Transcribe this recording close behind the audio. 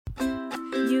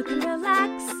you can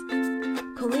relax.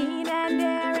 Colleen and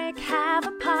Erik have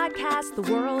a podcast. The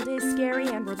world is scary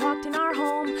and we're locked in our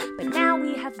home, but now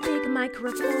we have big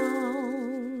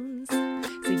microphones,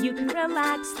 so you can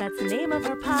relax. That's the name of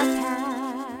our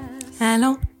podcast.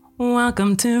 Hello,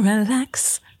 welcome to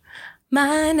Relax.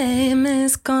 My name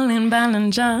is Colleen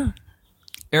Ballinger.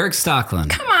 Erik Stockland.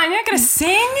 Come on, you're not going to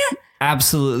sing?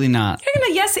 Absolutely not. You're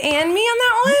going to yes and me on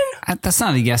that one? That's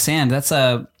not a yes and. That's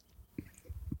a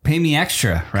pay me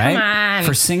extra, right? Come on.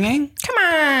 For singing? Come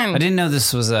on. I didn't know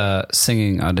this was a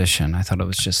singing audition. I thought it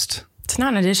was just... It's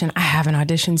not an audition. I have an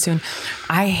audition soon.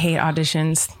 I hate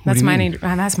auditions. That's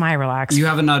my relax. You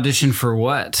have an audition for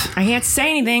what? I can't say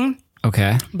anything.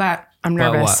 Okay. But I'm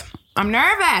nervous. What? I'm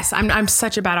nervous. I'm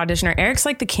such a bad auditioner. Erik's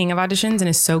like the king of auditions and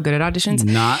is so good at auditions.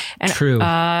 Not true.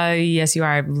 Yes, you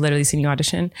are. I've literally seen you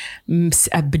audition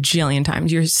a bajillion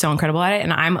times. You're so incredible at it.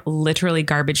 And I'm literally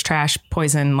garbage, trash,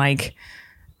 poison. Like,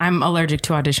 I'm allergic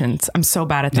to auditions. I'm so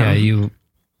bad at them.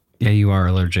 You are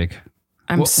allergic.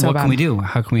 What can we do?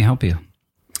 How can we help you?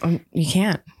 You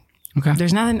can't. Okay.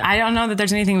 There's nothing. I don't know that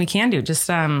there's anything we can do. Just,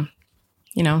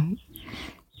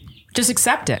 just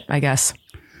accept it, I guess.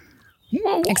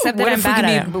 Well, Except that I'm bad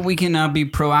at it. But we can be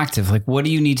proactive. Like, what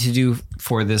do you need to do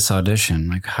for this audition?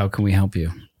 Like, how can we help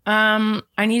you? I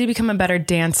need to become a better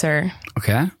dancer.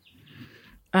 Okay.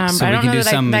 But I don't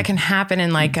know that can happen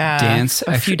in like a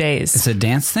few days. It's a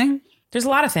dance thing? There's a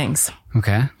lot of things.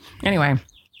 Okay. Anyway,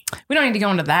 we don't need to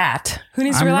go into that. Who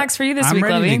needs to relax for you this week,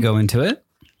 Lovey? I'm ready to go into it.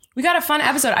 We got a fun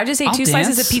episode. I just ate two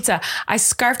slices of pizza. I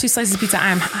scarfed 2 slices of pizza.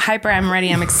 I'm hyper. I'm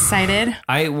ready. I'm excited.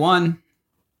 I ate one.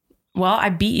 Well, I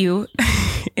beat you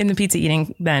in the pizza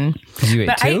eating then. You ate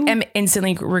but two? I am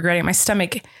instantly regretting it. My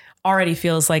stomach already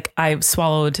feels like I've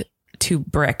swallowed 2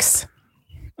 bricks.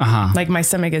 Uh-huh. Like my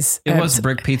stomach is... It was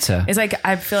brick pizza. It's like,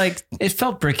 I feel like... It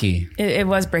felt bricky. It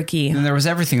was bricky. And there was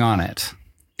everything on it.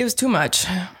 It was too much.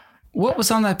 What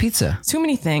was on that pizza? Too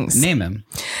many things. Name them.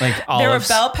 Like olives. There were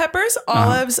bell peppers,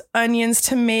 olives, onions,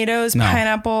 tomatoes,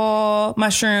 pineapple,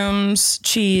 mushrooms,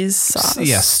 cheese, sauce.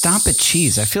 Yeah, stop at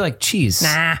cheese. I feel like cheese.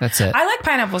 Nah. That's it. I like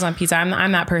pineapples on pizza.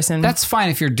 I'm that person. That's fine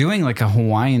if you're doing like a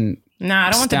Hawaiian Nah,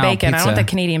 I don't want the bacon. Pizza. I don't want the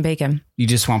Canadian bacon. You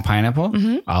just want pineapple?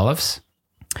 Mm-hmm. Olives?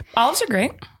 Olives are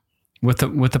great. With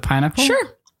the pineapple?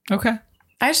 Sure. Okay.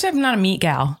 I just am not a meat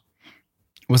gal.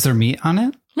 Was there meat on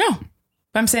it? No.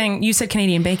 But I'm saying you said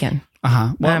Canadian bacon.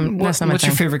 Uh-huh. Well, that's not my what's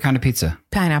thing. your favorite kind of pizza?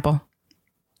 Pineapple.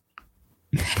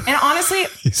 And honestly,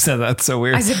 You said that so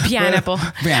weird. I said pineapple.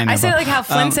 I said like how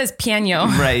Flynn says piano.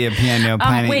 Right, yeah, piano.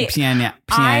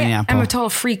 I am a total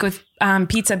freak with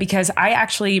pizza because I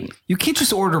actually... You can't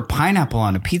just order pineapple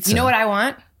on a pizza. You know what I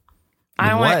want? I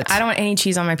don't What? want any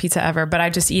cheese on my pizza ever, but I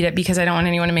just eat it because I don't want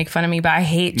anyone to make fun of me, but I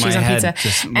hate cheese on pizza.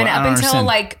 And up until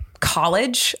like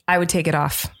college, I would take it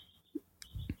off.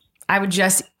 I would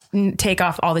just take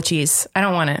off all the cheese. I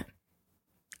don't want it.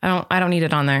 I don't need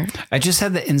it on there. I just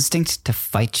had the instinct to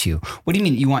fight you. What do you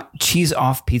mean? You want cheese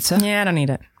off pizza? Yeah, I don't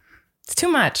need it. It's too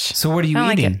much. So what are you I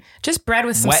don't eating? like it. Just bread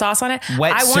with some sauce on it.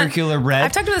 Circular bread.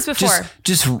 I've talked about this before.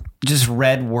 Just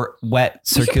red, wet,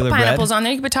 circular you can put pineapples bread. on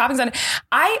there. You can put toppings on it.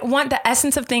 I want the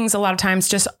essence of things a lot of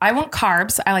times. I want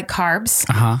carbs. I like carbs.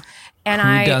 Uh-huh. And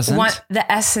I want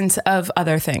the essence of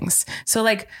other things. So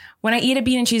like when I eat a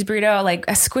bean and cheese burrito, like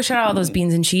I squish out all those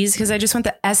beans and cheese because I just want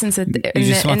the essence of in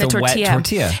the tortilla. Wet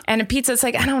tortilla. And a pizza, it's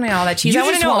like, I don't want all that cheese. You I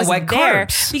want to just know want what was wet there.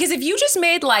 carbs. Because if you just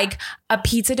made like a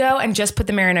pizza dough and just put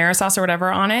the marinara sauce or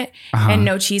whatever on it and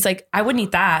no cheese, like I wouldn't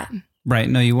eat that. Right.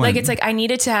 No, you wouldn't. Like it's like I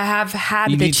needed to have had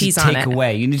you the cheese on it. You need to take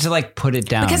away. You need to like put it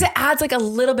down. Because it adds like a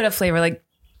little bit of flavor. Like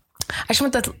I just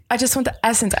want the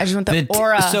essence. I just want the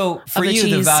aura. So for you,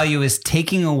 cheese. the value is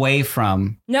taking away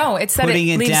from. No, it's that putting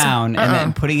it down and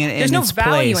then putting it in its place. There's no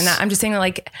value in that. I'm just saying that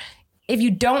like if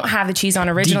you don't have the cheese on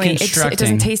originally, it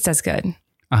doesn't taste as good.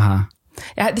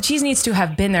 The cheese needs to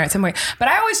have been there at some point. But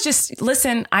I always just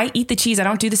listen. I eat the cheese. I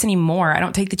don't do this anymore. I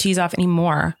don't take the cheese off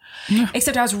anymore. Yeah.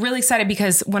 Except I was really excited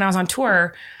because when I was on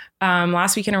tour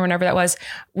last weekend or whenever that was,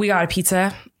 we got a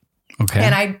pizza. Okay.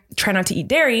 And I try not to eat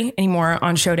dairy anymore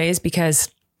on show days because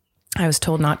I was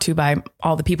told not to by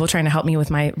all the people trying to help me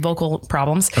with my vocal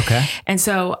problems. Okay. And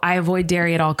so I avoid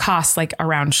dairy at all costs, like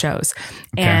around shows.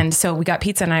 Okay. And so we got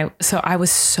pizza and I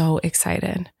was so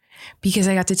excited because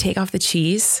I got to take off the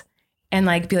cheese and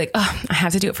like be like, oh, I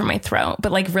have to do it for my throat.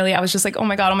 But like really, I was just like, oh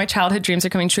my God, all my childhood dreams are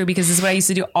coming true because this is what I used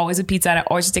to do always with pizza. And I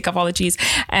always just take off all the cheese.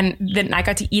 And then I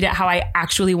got to eat it how I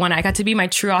actually want it. I got to be my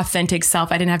true authentic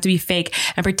self. I didn't have to be fake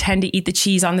and pretend to eat the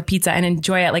cheese on the pizza and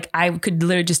enjoy it. Like I could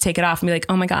literally just take it off and be like,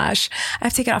 oh my gosh, I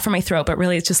have to take it off for my throat. But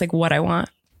really it's just like what I want.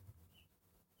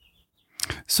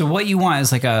 So what you want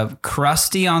is like a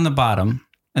crusty on the bottom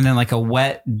and then like a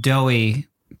wet, doughy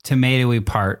tomatoey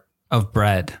part of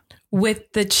bread.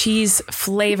 With the cheese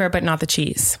flavor, but not the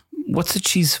cheese. What's the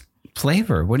cheese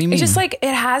flavor? What do you mean? It's just like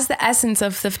it has the essence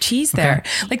of the cheese there.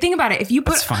 Okay. Like think about it. If you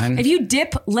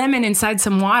dip lemon inside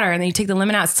some water and then you take the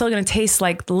lemon out, it's still going to taste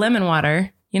like the lemon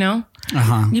water, you know?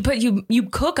 You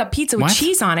cook a pizza with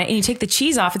cheese on it and you take the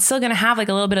cheese off, it's still going to have like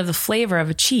a little bit of the flavor of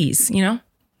a cheese, you know?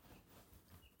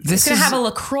 It's going to have a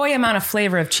LaCroix amount of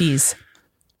flavor of cheese.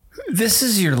 This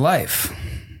is your life.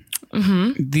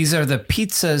 Mm-hmm. These are the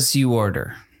pizzas you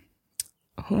order.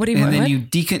 What do you want? And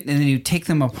then you take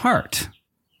them apart.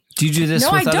 Do you do this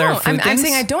with other food things? I'm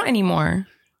saying I don't anymore.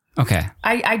 Okay.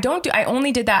 I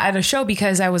only did that at a show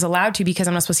because I was allowed to, because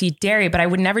I'm not supposed to eat dairy, but I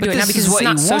would never do it now because it's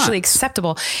not socially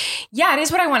acceptable. Yeah, it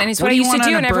is what I want. And it's what I used to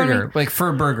do. And burger? Like for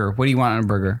a burger, what do you want on a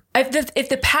burger? If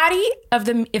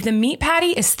the meat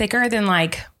patty is thicker than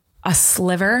like a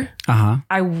sliver,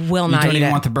 I will not eat it. You don't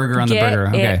even want the burger on the burger.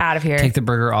 Okay. Get it out of here. Take the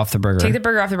burger off the burger. Take the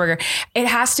burger off the burger. It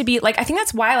has to be like, I think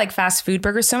that's why I like fast food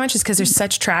burgers so much, is because there's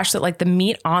such trash that like the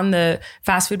meat on the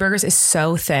fast food burgers is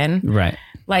so thin. Right.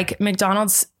 Like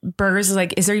McDonald's burgers is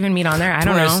like, is there even meat on there? I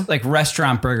don't know. Like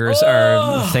restaurant burgers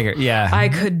are thicker. Yeah. I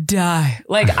could die.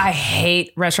 Like I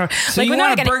hate restaurant. So like you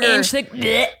want a burger. An inch thick,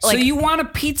 so you want a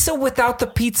pizza without the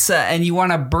pizza and you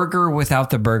want a burger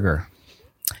without the burger.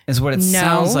 Is what it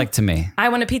sounds like to me. I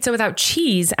want a pizza without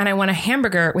cheese and I want a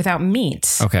hamburger without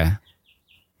meat. Okay.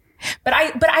 But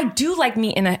I do like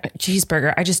meat in a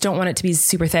cheeseburger. I just don't want it to be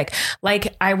super thick.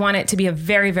 Like I want it to be a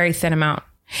very, very thin amount.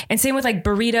 And same with like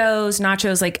burritos,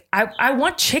 nachos. Like I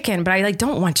want chicken, but I like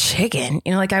don't want chicken.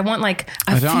 You know, like I want like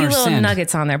a few little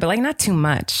nuggets on there, but like not too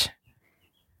much.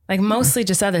 Like mostly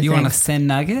just other things. You want a thin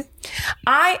nugget?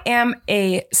 I am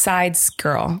a sides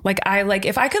girl. Like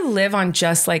if I could live on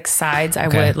just like sides, I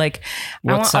would. Like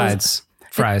what sides?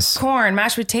 Fries, corn,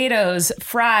 mashed potatoes,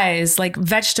 fries, like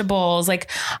vegetables.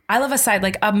 Like I love a side.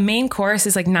 Like a main course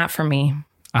is like not for me.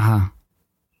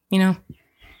 You know,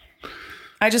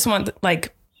 I just want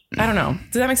like, I don't know.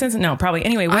 Does that make sense? No, probably.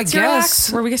 Anyway, what's your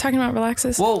relax? Were we talking about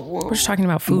relaxes? Well, we're just talking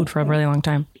about food for a really long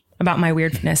time. About my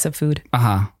weirdness of food.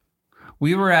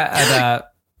 We were at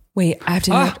wait, I have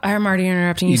to. I'm already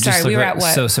interrupting you. Sorry, we were at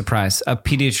what? So surprised. A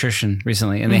pediatrician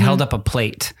recently, and they held up a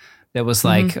plate that was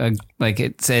like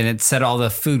it said all the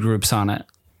food groups on it.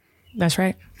 That's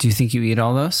right. Do you think you eat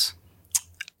all those?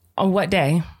 On what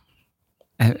day?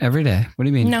 Every day. What do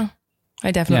you mean? No, I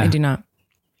definitely do not.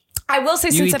 I will say,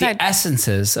 since I've had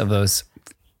essences of those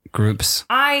groups.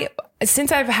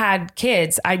 Since I've had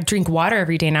kids, I drink water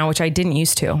every day now, which I didn't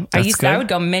used to. I would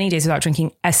go many days without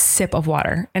drinking a sip of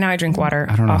water, and now I drink water.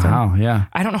 I don't know how. Yeah,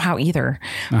 I don't know how either.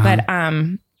 But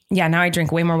yeah, now I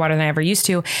drink way more water than I ever used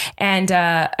to. And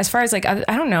as far as like, I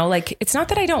don't know, like it's not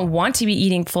that I don't want to be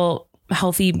eating full,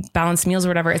 healthy, balanced meals or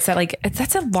whatever. It's that like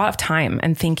that's a lot of time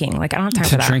and thinking. Like I don't have time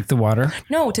for that. To drink the water?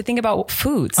 No, to think about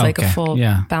foods, like a full,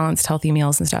 balanced, healthy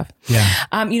meals and stuff.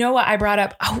 Yeah. You know what I brought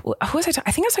up? Who was I?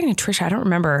 I think I was talking to Trisha. I don't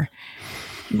remember.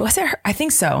 Was it her? I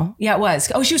think so. Yeah, it was.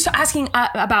 Oh, she was asking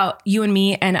about you and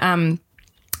me and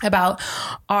about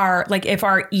our, like if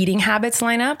our eating habits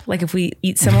line up, like if we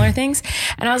eat similar things.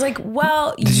 And I was like,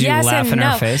 well, Did yes you laugh and in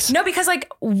no. her face? No, because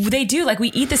like they do, like we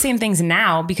eat the same things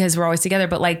now because we're always together.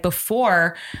 But like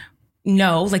before,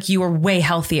 no, like you were way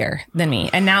healthier than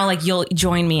me. And now like you'll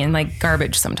join me in like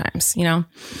garbage sometimes, you know?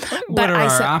 What are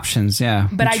our options? Yeah.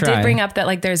 But I did bring up that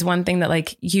like there's one thing that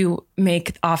like you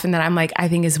make often that I'm like, I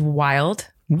think is wild.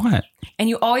 What? And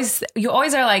you always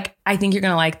are like, I think you're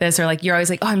going to like this, or like, you're always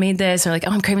like, oh, I made this, or like,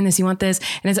 oh, I'm craving this. You want this?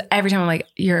 And it's every time I'm like,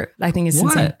 I think it's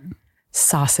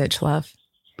sausage, love.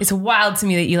 It's wild to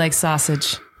me that you like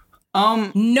sausage.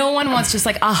 No one wants just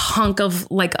like a hunk of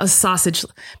like a sausage,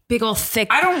 big old thick.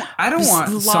 I don't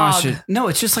want log. sausage. No,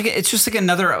 it's just like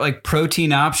another like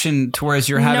protein option to whereas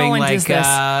you're having like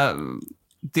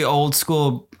the old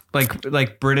school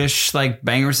like British like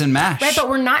bangers and mash. Right, but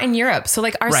we're not in Europe. So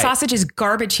like our sausage is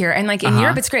garbage here. And like in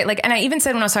Europe it's great. Like, and I even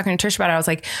said when I was talking to Trish about it, I was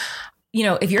like, you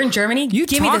know, if you're in Germany,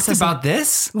 give me this. You talked about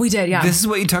this? We did, yeah. This is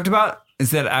what you talked about?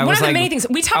 Is that I One was of the like many things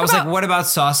we talk about. I was like, what about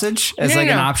sausage as an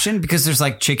option? Because there's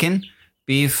like chicken,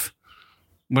 beef,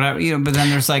 whatever, you know, but then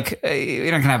there's like, you're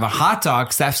not going to have a hot dog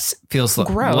because that feels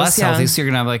gross, less healthy. So you're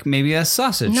going to have like maybe a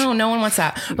sausage. No one wants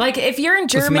that. Like if you're in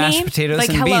Germany, with mashed potatoes like,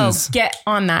 and beans. Get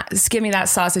on that. Just give me that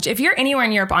sausage. If you're anywhere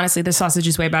in Europe, honestly, the sausage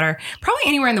is way better. Probably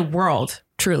anywhere in the world,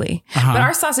 truly. But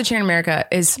our sausage here in America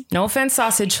is, no offense,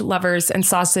 sausage lovers and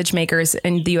sausage makers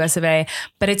in the US of A,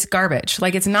 but it's garbage.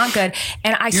 Like it's not good.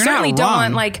 And I certainly don't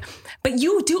want like, But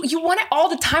you want it all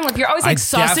the time. Like you're always like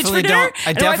sausage for dinner.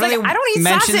 I definitely I don't eat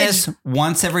mention sausage. this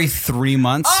once every 3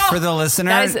 months for the listener.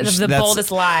 That is the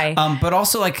boldest lie. But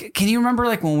also like, can you remember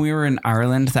like when we were in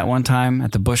Ireland that one time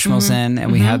at the Bushmills Inn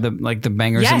and we had the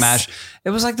bangers and mash? It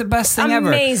was like the best thing ever.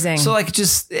 Amazing. So like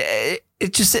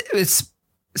it's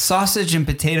sausage and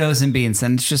potatoes and beans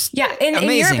and it's just in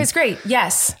Europe it's great.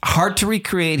 Yes. Hard to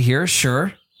recreate here,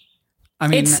 sure. I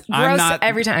mean, it's gross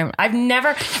every time.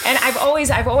 I've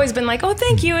always been like, oh,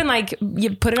 thank you. And like,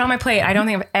 you put it on my plate. I don't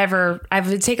think I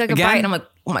would take like a bite and I'm like,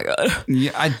 oh my God.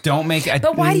 Yeah, I don't make it.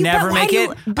 I never make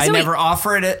it. I never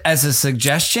offer it as a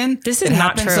suggestion. This is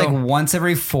not true. It happens like once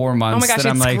every 4 months. Oh my gosh,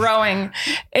 it's growing.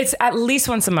 It's at least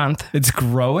once a month. It's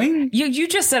growing? You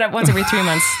just said it once every 3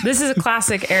 months. This is a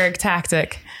classic Erik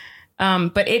tactic.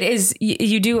 But it is,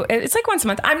 it's like once a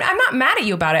month. I'm not mad at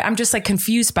you about it. I'm just like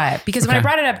confused by it because when I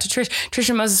brought it up to Trish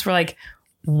and Moses were like,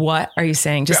 what are you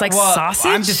saying? Just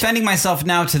sausage? I'm defending myself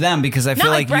now to them because I feel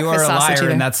like you are a liar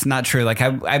and that's not true. Like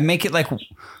I make it like,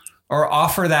 or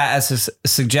offer that as a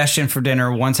suggestion for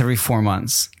dinner once every 4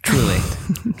 months. Truly.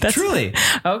 Truly.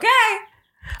 Okay.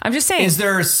 I'm just saying. Is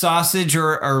there sausage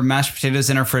or mashed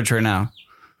potatoes in our fridge right now?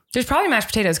 There's probably mashed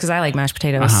potatoes because I like mashed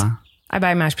potatoes. I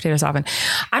buy mashed potatoes often.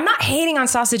 I'm not hating on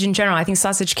sausage in general. I think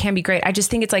sausage can be great. I just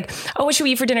think it's like, oh, what should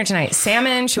we eat for dinner tonight?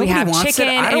 Salmon? Should we have chicken?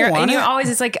 And you're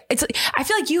always, I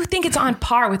feel like you think it's on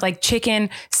par with like chicken,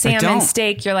 salmon,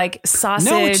 steak. You're like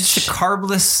sausage. No, it's just a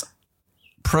carbless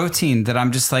protein that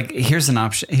I'm just like, here's an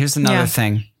option. Here's another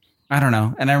thing. I don't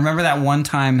know. And I remember that one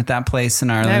time at that place in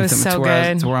Ireland. That was so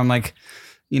good. Where I'm like,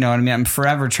 you know what I mean? I'm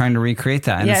forever trying to recreate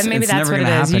that. And maybe that's what it is.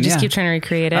 Happen. You just keep trying to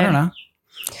recreate it. I don't know.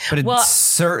 But it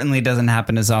certainly doesn't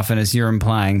happen as often as you're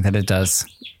implying that it does.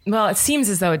 Well, it seems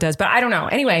as though it does, but I don't know.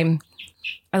 Anyway,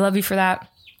 I love you for that.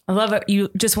 I love it. You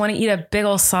just want to eat a big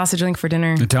old sausage link for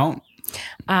dinner. I don't.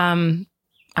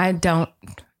 I don't.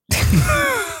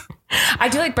 I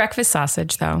do like breakfast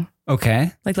sausage though.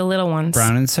 Okay. Like the little ones.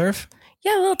 Brown and serve?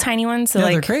 Yeah, the little tiny ones.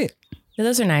 They're great. Yeah,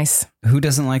 those are nice. Who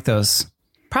doesn't like those?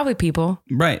 Probably people.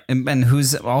 Right. And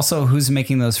who's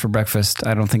making those for breakfast?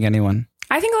 I don't think anyone.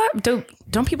 I think a lot.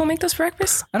 Don't people make those for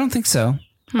breakfast? I don't think so.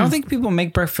 I don't think people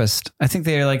make breakfast. I think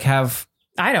they like have.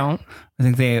 I don't. I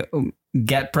think they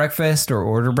get breakfast or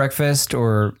order breakfast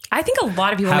or. I think a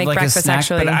lot of people make like breakfast a snack,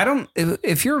 actually. But I don't.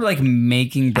 If you're like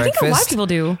making breakfast, I think a lot of people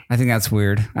do. I think that's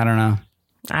weird. I don't know.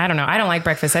 I don't like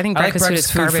breakfast. I think breakfast food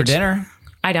is garbage. For dinner.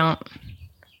 I don't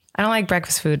like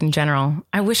breakfast food in general.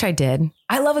 I wish I did.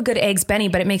 I love a good eggs Benny,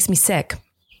 but it makes me sick.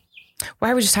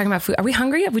 Why are we just talking about food? Are we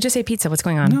hungry? We just ate pizza. What's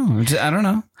going on? No, I don't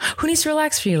know. Who needs to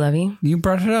relax for you, Lovey? You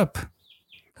brought it up.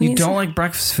 You don't like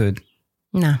breakfast food.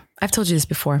 No, I've told you this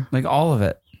before. Like all of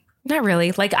it. Not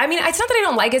really. Like, I mean, it's not that I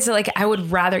don't like it. It's like I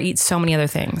would rather eat so many other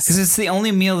things. Because it's the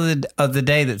only meal of the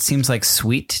day that seems like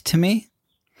sweet to me.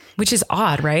 Which is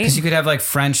odd, right? Because you could have like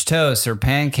French toast or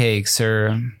pancakes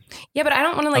or... Yeah, but I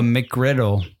don't want to like... A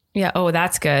McGriddle. Yeah. Oh,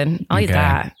 that's good. I'll eat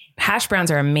that. Hash browns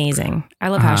are amazing. I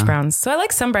love hash browns. So I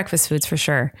like some breakfast foods for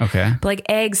sure. Okay. But like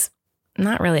eggs,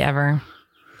 not really ever.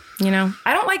 You know?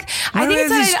 I don't like... I think it's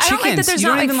that I don't like that there's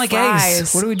not even like fries.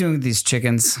 Eggs. What are we doing with these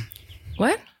chickens?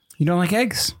 What? You don't like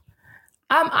eggs?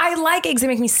 I like eggs. They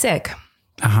make me sick.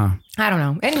 I don't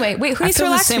know. Anyway, wait, who needs to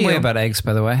relax for you? I feel the same way about eggs,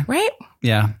 by the way. Right?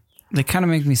 Yeah. They kind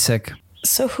of make me sick.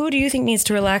 So who do you think needs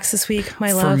to relax this week,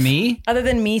 my love? For me? Other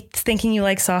than me thinking you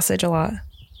like sausage a lot.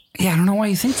 Yeah, I don't know why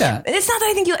you think that. It's not that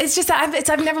I think you... It's just that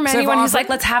I've never met anyone who's like,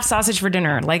 let's have sausage for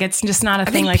dinner. Like, it's just not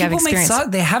a thing like I've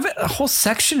experienced. They have a whole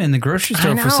section in the grocery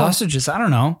store for sausages. I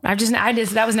don't know.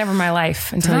 That was never my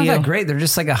life until They're not that great. They're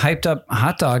just like a hyped up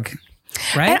hot dog.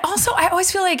 Right. And also, I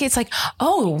always feel like it's like,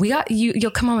 oh, we got you.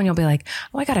 You'll come home and you'll be like,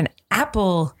 oh, I got an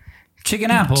apple.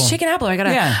 Chicken apple. I got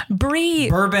a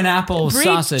bourbon apple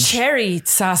sausage. Cherry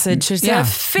sausage. There's a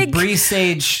fig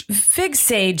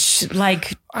sage.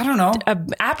 Like, I don't know.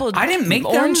 Apple. I didn't make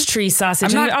orange tree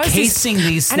sausage. I'm not casing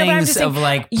these things of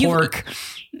like pork.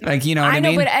 Like, you know what I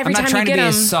mean? But every I'm not time trying to be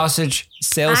a sausage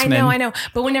salesman. I know.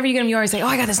 But whenever you get them, you always like, oh,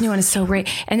 I got this new one. It's so great.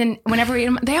 And then whenever you eat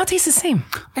them, they all taste the same.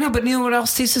 I know, but you know what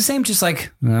else tastes the same? Just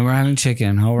like, we're having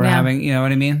chicken. Oh, we're having, you know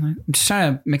what I mean? I'm just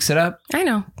trying to mix it up. I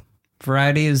know.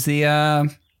 Variety is the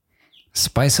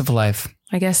spice of life.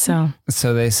 I guess so.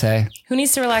 So they say. Who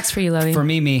needs to relax for you, Lovey? For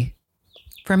Mimi.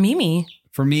 For Mimi?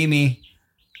 For Mimi.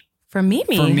 For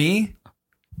Mimi? For me?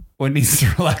 What needs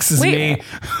to relax is me.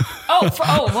 Whoa.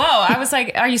 I was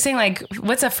like, are you saying like,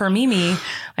 what's a for Mimi?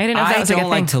 I didn't know if that was like a thing. I don't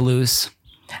like to lose.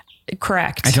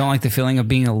 Correct. I don't like the feeling of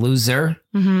being a loser.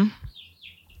 Mm-hmm.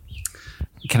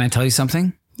 Can I tell you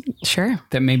something? Sure.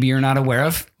 That maybe you're not aware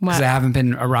of? Because I haven't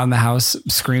been around the house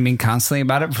screaming constantly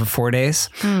about it for 4 days.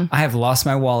 I have lost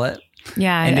my wallet.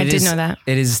 Yeah, I did know that.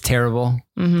 It is terrible.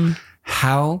 Mm-hmm.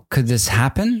 How could this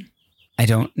happen? I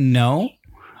don't know.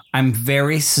 I'm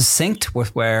very succinct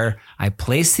with where I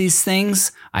place these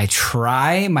things. I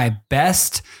try my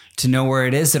best to know where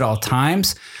it is at all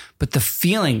times. But the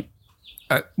feeling,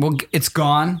 it's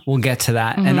gone. We'll get to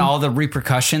that and all the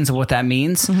repercussions of what that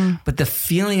means. But the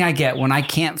feeling I get when I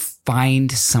can't find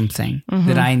something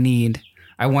that I need,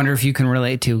 I wonder if you can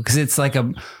relate to, because it's like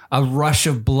a rush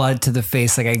of blood to the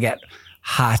face. Like I get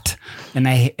hot and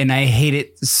I hate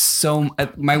it so.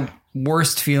 My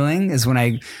worst feeling is when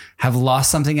I have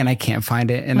lost something and I can't find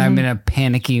it and I'm in a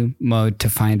panicky mode to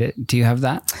find it. Do you have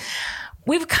that?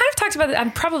 We've kind of talked about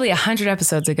it probably 100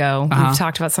 episodes ago. We've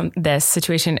talked about this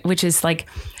situation, which is like,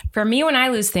 for me, when I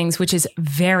lose things, which is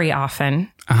very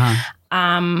often,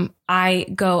 I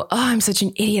go, oh, I'm such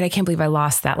an idiot. I can't believe I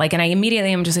lost that. Like, and I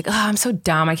immediately am just like, oh, I'm so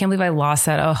dumb. I can't believe I lost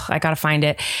that. Oh, I got to find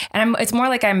it. And it's more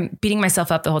like I'm beating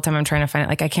myself up the whole time I'm trying to find it.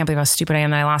 Like, I can't believe how stupid I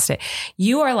am that I lost it.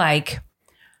 You are like,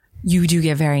 you do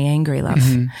get very angry, love.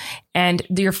 And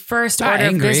your first order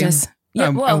of business. Yeah,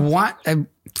 I want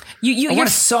to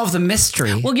solve the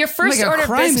mystery. Well, your first order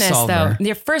of business, though,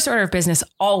 your first order of business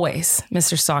always,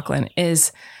 Mr. Stocklin,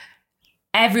 is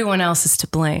everyone else is to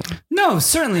blame. No,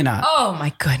 certainly not. Oh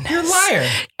my goodness, you're a liar.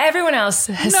 Everyone else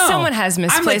someone has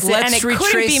misplaced it, and it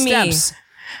couldn't be me.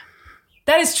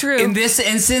 That is true. In this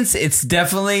instance, it's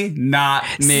definitely not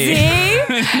me.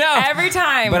 See? No. Every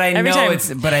time. But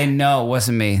I know it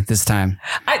wasn't me this time.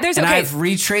 I've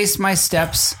retraced my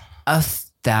steps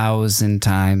 1,000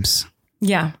 times.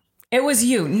 Yeah. It was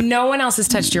you. No one else has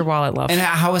touched your wallet, love. And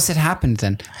how has it happened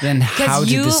then? Then how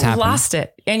did this happen? You lost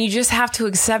it. And you just have to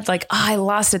accept, like, oh, I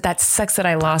lost it. That sucks that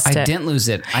I lost it. I didn't lose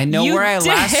it. I know where I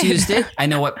last used it. I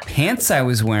know what pants I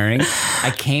was wearing.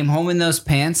 I came home in those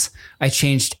pants. I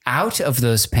changed out of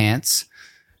those pants.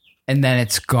 And then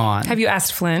it's gone. Have you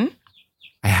asked Flynn?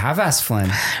 I have asked Flynn.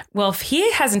 Well, if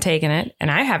he hasn't taken it and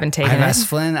I haven't taken it. I've asked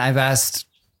Flynn. I've asked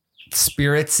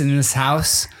spirits in this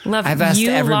house. Love, I've asked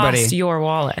everybody. You lost your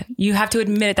wallet. You have to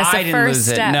admit it. That's the first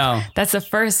step. No. That's the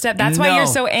first step. That's why you're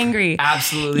so angry.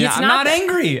 Absolutely. I'm not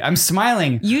angry. I'm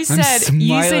smiling. You said you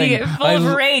get full of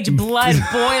rage. Blood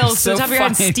boils to the top of your head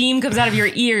and steam comes out of your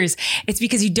ears. It's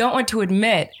because you don't want to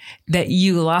admit that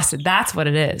you lost it. That's what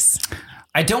it is.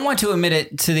 I don't want to admit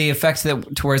it to the effect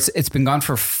that to where it's been gone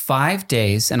for 5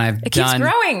 days and it keeps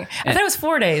growing. I thought it was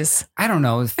 4 days. I don't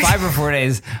know, 5 or 4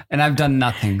 days, and I've done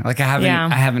nothing. Like I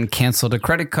haven't canceled a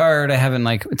credit card. I haven't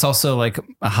it's also like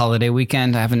a holiday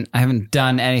weekend. I haven't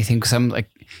done anything because I'm like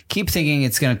keep thinking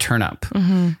it's going to turn up.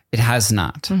 It has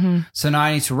not. So now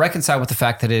I need to reconcile with the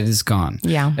fact that it is gone.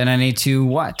 Yeah, and I need to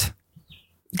what?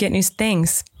 Get new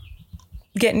things.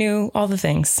 Get new all the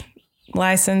things.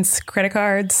 License, credit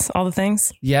cards, all the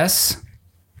things. Yes.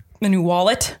 A new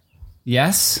wallet.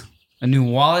 Yes. A new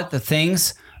wallet, the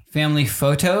things, family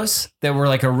photos that were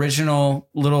like original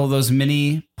little, those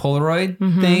mini Polaroid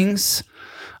things.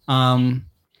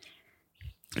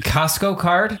 Costco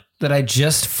card that I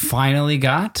just finally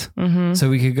got. So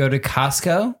we could go to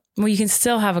Costco. Well, you can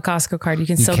still have a Costco card. You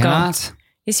can still go.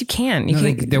 Yes, you can.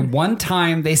 They're one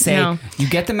time they say you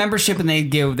get the membership and they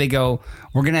go,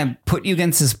 we're going to put you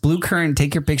against this blue current and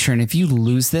take your picture. And if you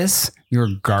lose this, you're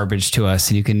garbage to us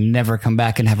and you can never come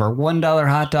back and have our $1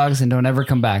 hot dogs and don't ever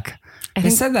come back.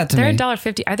 They said that to me. They're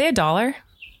 $1.50. Are they $1?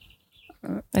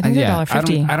 I think they're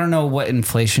 $1.50. I don't know what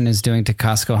inflation is doing to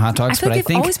Costco hot dogs, but I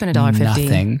think always been $1.50.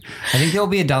 Nothing. I think they'll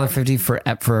be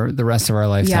 $1.50 for the rest of our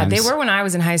lifetimes. Yeah, they were when I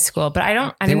was in high school, but I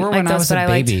didn't they were like when those, I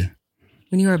was a baby.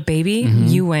 When you were a baby,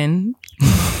 you win.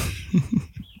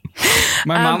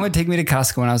 My mom would take me to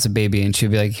Costco when I was a baby and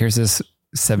she'd be like, here's this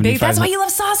 75. That's why you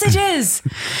love sausages.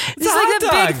 It's like the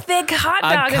big, thick hot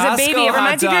dog as a baby. It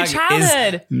reminds you of your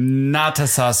childhood. Not a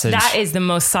sausage. That is the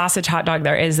most sausage hot dog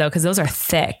there is, though, because those are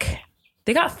thick.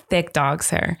 They got thick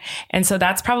dogs there. And so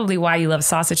that's probably why you love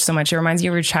sausage so much. It reminds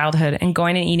you of your childhood and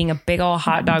going and eating a big old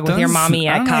hot dog with your mommy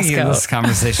at Costco. This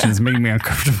conversation is making me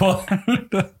uncomfortable.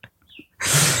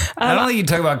 I don't think you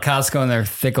talk about Costco and their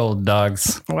thick old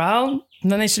dogs. Well,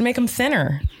 then they should make them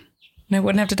thinner. And I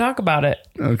wouldn't have to talk about it.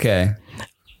 Okay.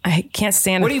 I can't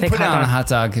stand a thick hot dog. What do you put on a hot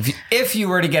dog? If you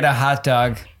were to get a hot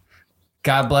dog,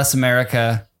 God bless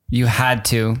America, you had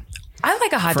to. I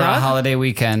like a hot dog. For a holiday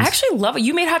weekend. I actually love it.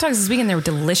 You made hot dogs this weekend. They were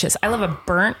delicious. I love a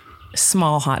burnt,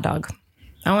 small hot dog.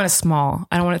 I want it small.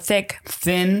 I don't want it thick.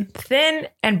 Thin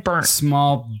and burnt.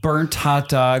 Small, burnt hot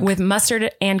dog. With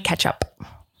mustard and ketchup.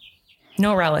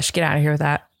 No relish. Get out of here with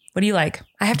that. What do you like?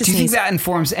 I have to sneeze. Do you think that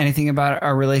informs anything about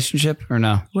our relationship or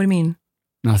no? What do you mean?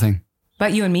 Nothing.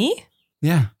 About you and me?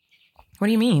 Yeah. What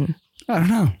do you mean? I don't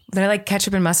know. That I like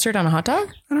ketchup and mustard on a hot dog?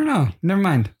 I don't know. Never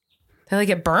mind. They like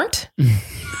get burnt?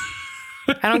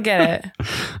 I don't get it.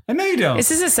 I know you don't. Is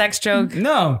this a sex joke?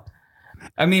 No.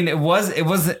 I mean, it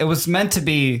was meant to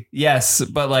be, yes,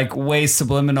 but like way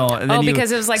subliminal. And then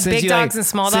because it was like big dogs and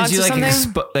small dogs or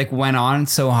something? Like went on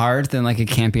so hard, then like it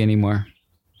can't be anymore.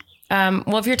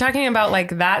 Well, if you're talking about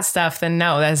like that stuff, then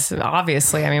no, that's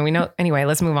obviously, I mean, we know. Anyway,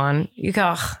 let's move on. You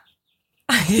go.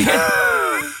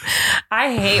 I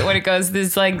hate when it goes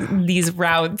this like these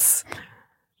routes.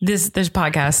 This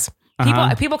podcast.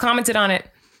 People commented on it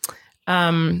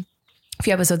a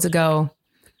few episodes ago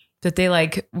that they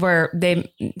like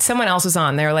someone else was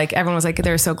on. They were like, everyone was like,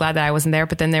 they were so glad that I wasn't there.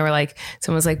 But then they were like,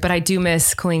 someone was like, but I do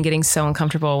miss Colleen getting so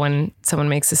uncomfortable when someone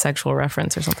makes a sexual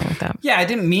reference or something like that. Yeah, I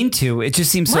didn't mean to. It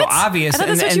just seems so obvious. I thought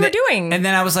that's what you were doing. And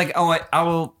then I was like, oh, I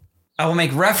will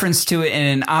make reference to it in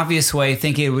an obvious way,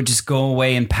 thinking it would just go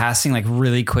away in passing like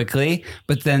really quickly.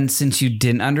 But then since you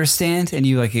didn't understand and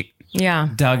you like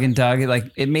dug and dug,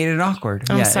 it made it awkward.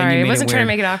 I'm sorry. I wasn't trying to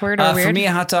make it awkward or weird. For me,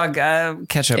 a hot dog,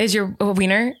 ketchup. Is your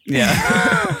wiener?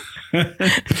 Yeah. I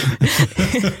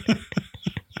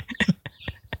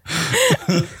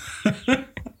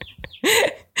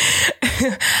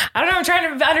don't know. I'm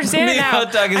trying to understand it now.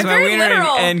 Hot dog is my wiener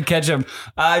and ketchup.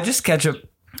 Just ketchup.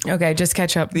 Okay, just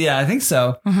ketchup. Yeah, I think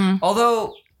so. Mm-hmm.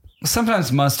 Although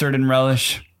sometimes mustard and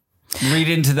relish. Read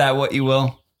into that what you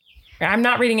will. I'm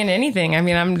not reading into anything. I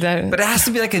mean, but it has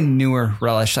to be like a newer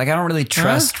relish. Like I don't really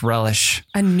trust relish.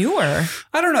 A newer?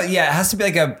 I don't know. Yeah, it has to be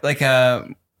like a.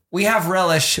 We have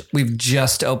relish. We've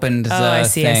just opened the thing. I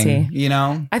see. You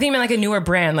know, I think you meant like a newer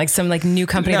brand, like some like new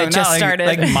company that just started,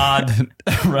 like Mod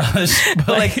Relish. But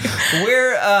like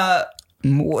where?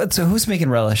 So who's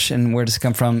making relish and where does it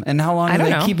come from and how long are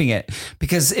they keeping it?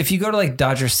 Because if you go to like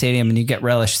Dodger Stadium and you get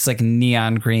relish, it's like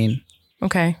neon green.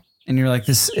 Okay. And you're like,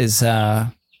 this is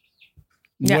I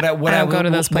don't go to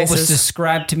those places. What was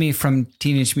described to me from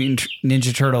Teenage Mutant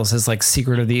Ninja Turtles as like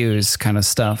Secret of the Ooze kind of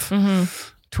stuff. Mm-hmm.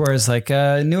 Towards like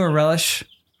a newer relish.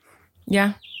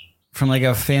 Yeah. From like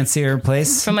a fancier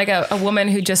place. From like a woman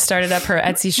who just started up her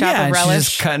Etsy shop of relish. She's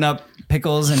just cutting up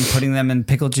pickles and putting them in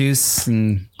pickle juice.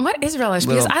 And what is relish?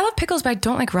 Because I love pickles, but I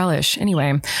don't like relish.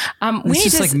 Anyway. It's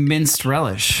just like minced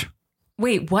relish.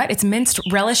 Wait, what? It's minced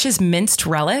relish is minced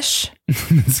relish?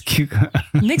 Minced cucumber.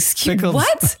 Mixed cucumber.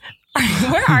 What?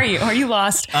 Where are you? Are you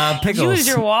lost? Pickles. Did you lose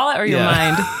your wallet or your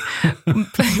mind?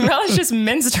 Relish is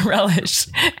minced relish.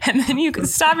 And then you can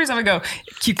stop yourself and go,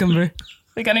 cucumber.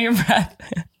 Like under your breath.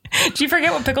 Do you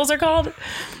forget what pickles are called?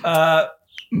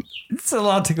 It's a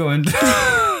lot to go into.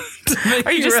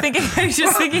 Are you just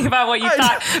thinking about what you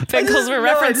thought pickles were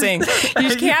referencing? You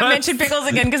just can't mention pickles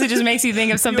again because it just makes you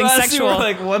think of something sexual. You were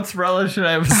like, what's relish? And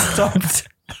I was stumped.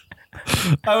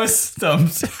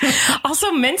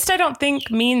 Also, minced I don't think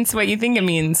means what you think it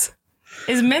means.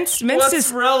 Is minced what's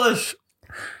is relish?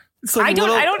 It's like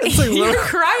you're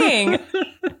crying.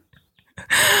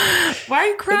 Why are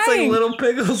you crying? It's like little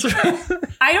pickles.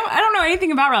 I don't know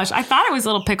anything about relish. I thought it was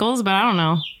little pickles, but I don't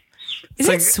know. Is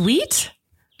it sweet?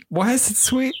 Why is it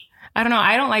sweet? I don't know.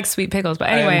 I don't like sweet pickles, but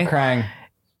anyway. I'm crying.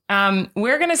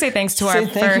 We're going to say thanks to our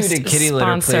first Kitty Litter,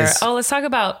 sponsor. please. Oh, let's talk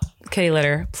about Kitty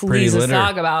Litter. Please, let's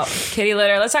talk about Kitty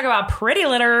Litter. Let's talk about Pretty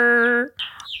Litter.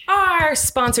 Our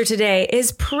sponsor today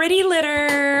is Pretty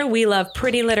Litter. We love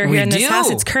Pretty Litter here in this house.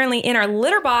 It's currently in our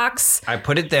litter box. I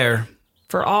put it there.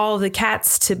 For all the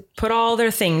cats to put all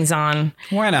their things on.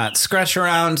 Why not? Scratch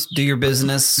around, do your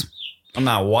business. I'm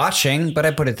not watching, but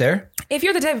I put it there. If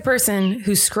you're the type of person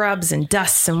who scrubs and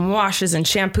dusts and washes and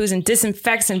shampoos and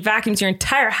disinfects and vacuums your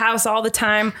entire house all the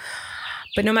time,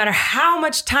 but no matter how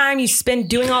much time you spend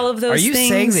doing all of those things... Are you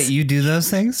saying that you do those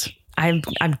things? I'm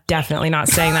definitely not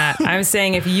saying that. I'm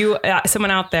saying if you,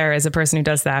 someone out there is a person who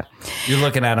does that. You're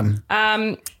looking at him.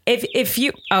 If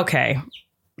you... Okay,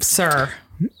 sir...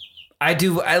 I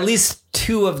do at least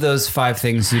 2 of those 5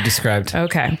 things you described.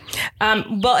 Okay.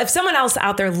 Well, if someone else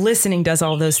out there listening does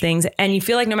all of those things and you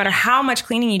feel like no matter how much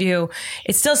cleaning you do,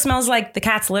 it still smells like the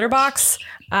cat's litter box,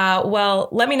 well,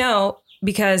 let me know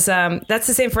because that's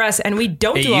the same for us and we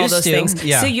don't do all those things.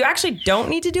 Yeah. So you actually don't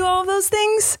need to do all of those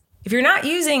things. If you're not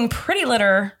using Pretty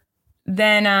Litter,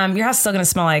 then your house is still going to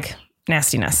smell like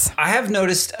nastiness. I have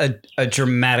noticed a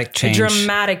dramatic change. A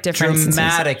dramatic difference.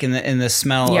 Dramatic in the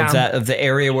smell of the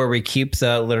area where we keep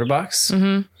the litter box.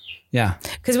 Mm-hmm. Yeah.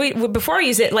 Because before we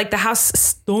use it, like the house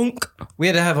stunk. We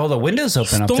had to have all the windows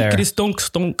open up there.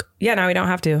 Stunk. Yeah, now we don't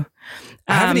have to.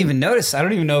 I haven't even noticed. I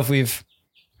don't even know if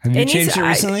have you changed it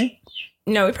recently?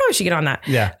 No, we probably should get on that.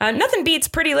 Yeah. Nothing beats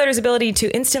Pretty Litter's ability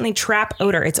to instantly trap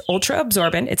odor. It's ultra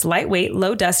absorbent, it's lightweight,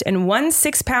 low dust, and 1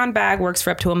 6-pound bag works for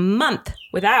up to a month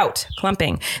without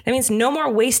clumping. That means no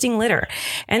more wasting litter.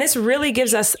 And this really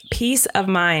gives us peace of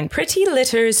mind. Pretty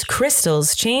Litter's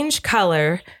crystals change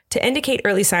color to indicate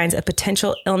early signs of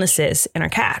potential illnesses in our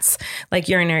cats, like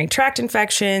urinary tract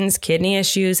infections, kidney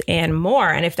issues, and more.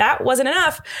 And if that wasn't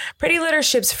enough, Pretty Litter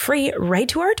ships free right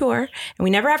to our door, and we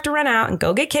never have to run out and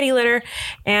go get kitty litter.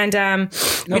 And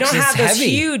we don't have those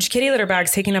huge kitty litter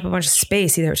bags taking up a bunch of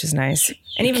space either, which is nice.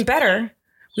 And even better,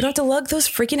 we don't have to lug those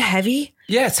freaking heavy.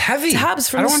 Yeah, it's heavy. Tubs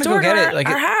from the store to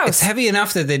our house. It's heavy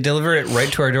enough that they deliver it right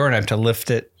to our door, and I have to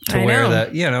lift it to where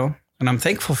that, and I'm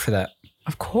thankful for that.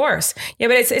 Of course. Yeah,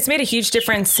 but it's made a huge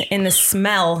difference in the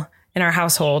smell in our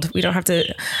household. We don't have to,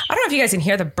 I don't know if you guys can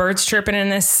hear the birds chirping in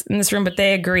this room, but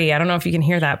they agree. I don't know if you can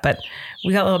hear that, but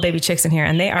we got little baby chicks in here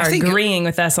and they are agreeing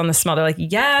with us on the smell. They're like,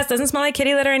 yes, doesn't smell like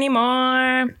kitty litter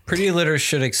anymore. Pretty Litter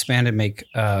should expand and make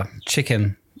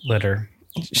chicken litter.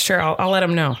 Sure. I'll let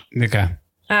them know. Okay.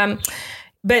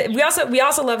 But we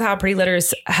also love how Pretty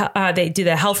Litters, they do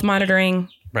the health monitoring.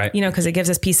 Right. Because it gives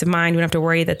us peace of mind. We don't have to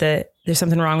worry that there's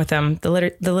something wrong with them. The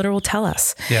litter will tell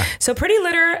us. Yeah. So Pretty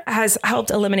Litter has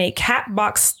helped eliminate cat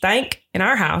box stank in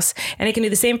our house, and it can do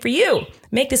the same for you.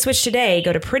 Make the switch today.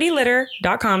 Go to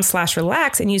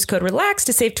prettylitter.com/relax and use code RELAX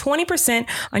to save 20%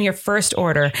 on your first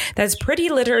order. That's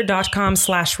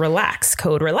prettylitter.com/relax.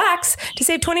 Code RELAX to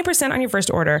save 20% on your first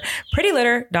order.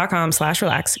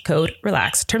 prettylitter.com/relax. Code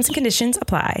RELAX. Terms and conditions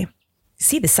apply.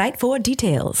 See the site for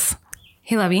details.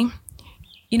 Hey, Lovey.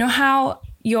 You know how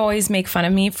you always make fun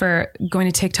of me for going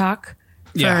to TikTok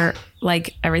for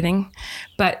like everything,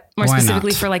 but more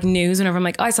specifically for like news. Whenever I'm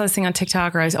like, oh, I saw this thing on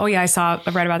TikTok, or I read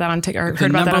about that on TikTok, or heard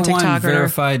about that on TikTok. The number one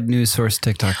verified news source,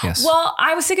 TikTok. Yes. Well,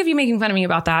 I was sick of you making fun of me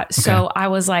about that, so I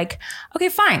was like, okay,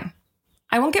 fine.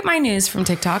 I won't get my news from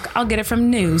TikTok. I'll get it from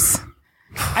news.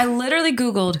 I literally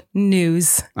Googled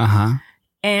news.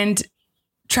 And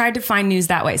tried to find news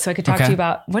that way so I could talk to you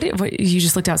about what you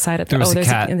just looked outside at. There's a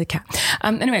cat. The cat.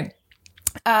 Anyway,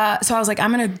 so I was like,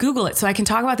 I'm going to Google it so I can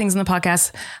talk about things on the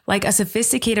podcast like a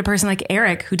sophisticated person like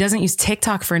Erik, who doesn't use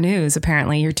TikTok for news.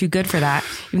 Apparently, you're too good for that,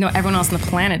 even though everyone else on the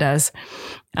planet does.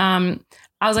 I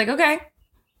was like, okay,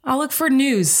 I'll look for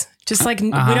news. Just like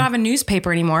we don't have a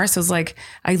newspaper anymore, so it's like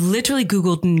I literally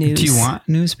Googled news. Do you want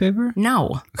newspaper?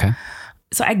 No. Okay.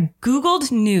 So I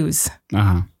Googled news.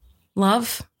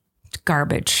 Love.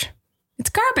 Garbage. It's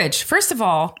garbage. First of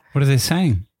all, what are they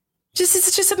saying?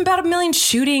 It's just about 1 million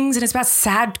shootings and it's about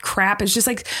sad crap. It's just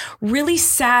like really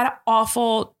sad,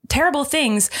 awful, terrible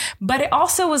things. But it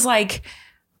also was like,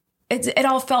 it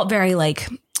all felt very like,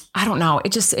 I don't know.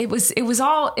 It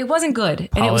wasn't good.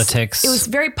 And Politics. It was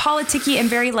very politicky and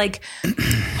very like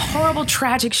horrible,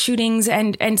 tragic shootings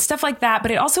and stuff like that.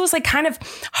 But it also was like kind of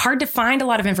hard to find a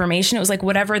lot of information. It was like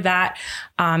whatever that,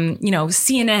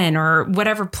 CNN or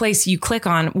whatever place you click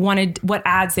on what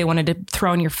ads they wanted to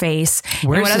throw in your face.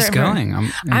 Where's this going?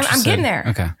 I'm getting there.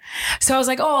 Okay. So I was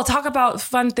like, I'll talk about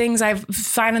fun things I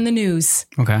find on the news.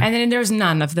 Okay. And then there's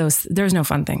none of those. There's no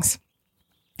fun things.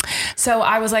 So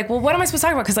I was like, well, what am I supposed to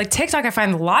talk about? Because like TikTok, I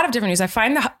find a lot of different news. I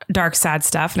find the dark, sad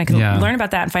stuff and I can learn about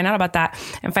that and find out about that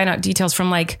and find out details from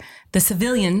like the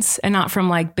civilians and not from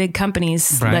like big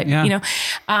companies. Right,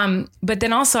 But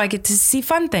then also I get to see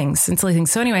fun things and silly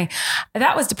things. So anyway,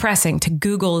 that was depressing to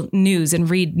Google news and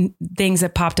read things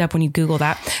that popped up when you Google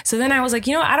that. So then I was like,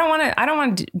 I don't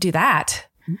want to do that.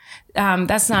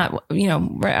 That's not, I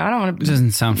don't want to. It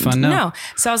doesn't sound fun. No.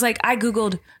 So I was like, I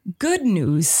Googled good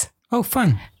news. Oh,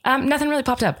 fun. Nothing really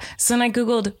popped up. So then I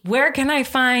Googled, where can I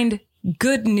find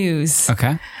good news?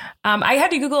 Okay. I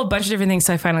had to Google a bunch of different things.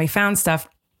 So I finally found stuff,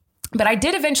 but I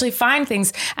did eventually find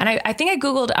things. And I think I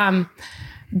Googled,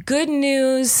 good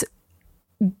news,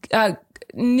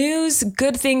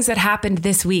 good things that happened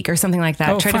this week or something like that.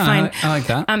 Oh, fun. To find, I like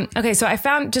that. Okay. So I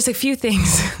found just a few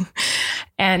things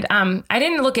and, I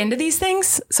didn't look into these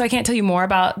things, so I can't tell you more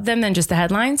about them than just the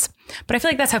headlines, but I feel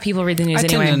like that's how people read the news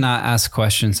anyway. I tend to not ask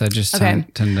questions. I just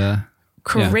tend to.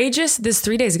 Courageous, this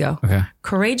 3 days ago. Okay.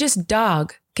 Courageous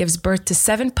dog gives birth to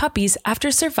 7 puppies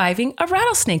after surviving a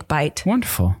rattlesnake bite.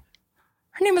 Wonderful.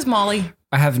 Her name is Molly.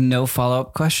 I have no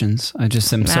follow-up questions. I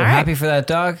just am so happy for that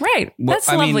dog. Right. That's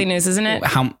lovely news, isn't it?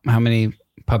 How many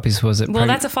puppies was it? Well,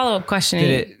 that's a follow-up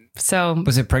question.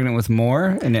 Was it pregnant with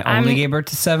more and it only gave birth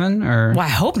to 7? Or? Well, I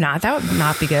hope not. That would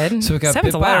not be good. So it got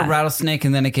bit by a rattlesnake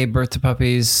and then it gave birth to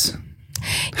puppies.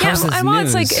 How's this news?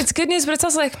 It's like, it's good news, but it's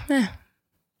also like,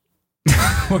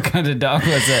 What kind of dog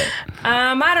was it?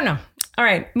 I don't know. All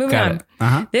right, moving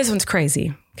on. This one's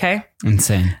crazy. Okay.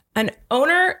 Insane.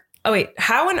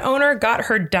 How an owner got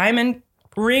her diamond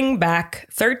ring back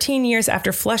 13 years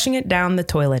after flushing it down the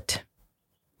toilet.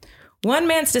 One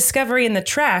man's discovery in the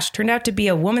trash turned out to be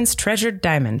a woman's treasured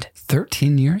diamond.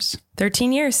 13 years?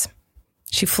 13 years.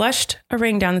 She flushed a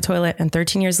ring down the toilet, and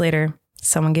 13 years later,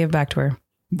 someone gave it back to her.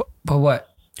 But what?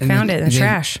 Found it in the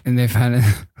trash. And they found it.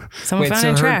 Someone found it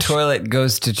in trash. So her toilet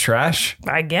goes to trash?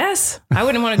 I guess. I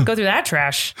wouldn't want to go through that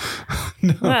trash.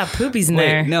 No. A lot of poopies in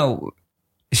there. No.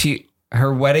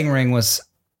 Her wedding ring was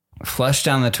flushed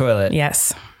down the toilet.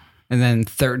 Yes. And then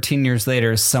 13 years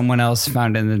later, someone else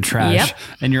found it in the trash. Yep.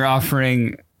 And you're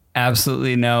offering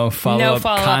absolutely no follow-up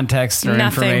context or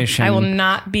information. I will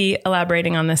not be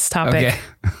elaborating on this topic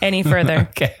any further.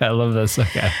 Okay, I love this.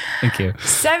 Okay, thank you.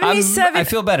 77. I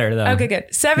feel better though. Okay, good.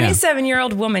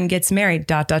 77-year-old woman gets married, ...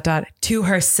 to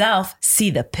herself. See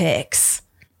the pics.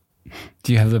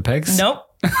 Do you have the pics? Nope.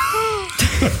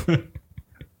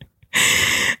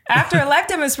 After a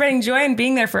lifetime of spreading joy and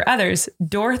being there for others,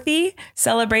 Dorothy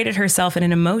celebrated herself in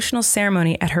an emotional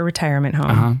ceremony at her retirement home.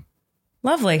 Uh-huh.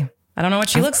 Lovely. I don't know what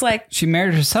she looks like. She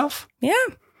married herself? Yeah.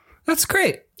 That's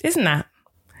great. Isn't that?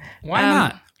 Why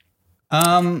not?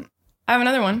 I have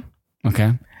another one.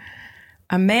 Okay.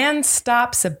 A man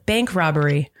stops a bank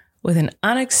robbery with an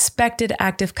unexpected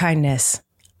act of kindness.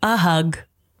 A hug.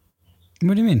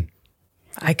 What do you mean?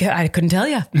 I couldn't tell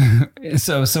you.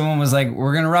 So someone was like,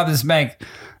 we're going to rob this bank.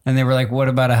 And they were like, what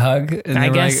about a hug? And I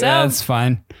guess so. That's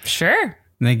fine. Sure.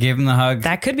 And they gave him the hug.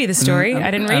 That could be the story. I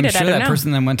didn't read it. I'm sure I don't that know.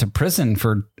 person then went to prison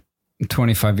for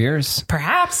 25 years.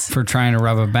 Perhaps. For trying to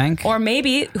rob a bank. Or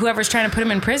maybe whoever's trying to put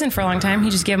him in prison for a long time, he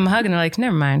just gave him a hug and they're like,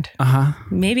 never mind. Uh-huh.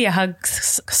 Maybe a hug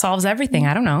solves everything.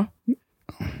 I don't know.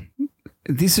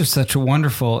 These are such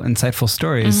wonderful, insightful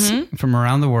stories from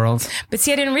around the world. But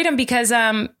see, I didn't read them because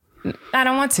I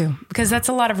don't want to, because that's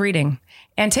a lot of reading.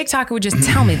 And TikTok would just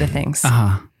tell me the things.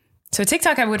 Uh-huh. So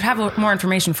TikTok, I would have more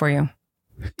information for you.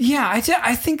 Yeah,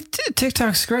 I think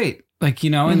TikTok's great. Like,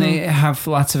 and they have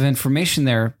lots of information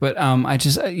there. But I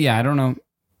don't know.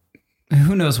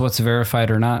 Who knows what's verified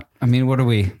or not? I mean, what are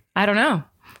we? I don't know.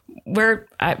 We're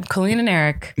Colleen and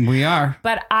Erik. We are.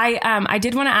 But I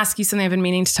did want to ask you something I've been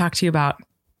meaning to talk to you about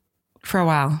for a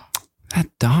while. That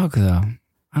dog, though.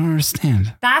 I don't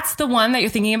understand. That's the one that you're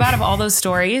thinking about of all those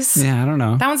stories? Yeah, I don't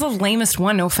know. That one's the lamest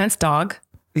one. No offense, dog.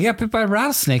 You got bit by a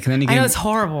rattlesnake and then I know, it's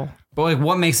horrible. But like,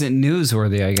 what makes it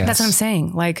newsworthy, I guess? That's what I'm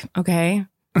saying. Like, okay,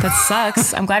 that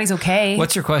sucks. I'm glad he's okay.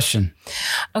 What's your question?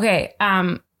 Okay,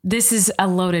 this is a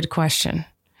loaded question.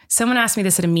 Someone asked me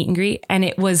this at a meet and greet, and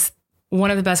it was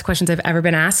one of the best questions I've ever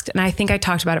been asked. And I think I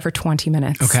talked about it for 20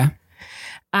 minutes. Okay.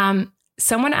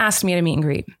 Someone asked me at a meet and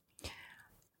greet,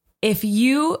 if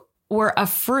you were a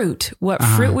fruit, what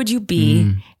fruit would you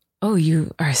be? Oh, you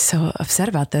are so upset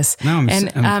about this. No,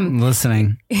 I'm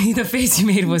listening. The face you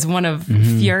made was one of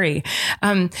fury.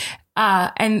 And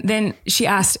then she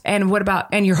asked, and what about,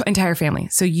 and your entire family?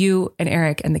 So you and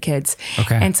Erik and the kids.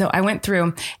 Okay. And so I went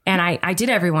through and I did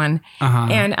everyone.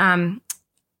 And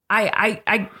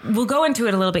I will go into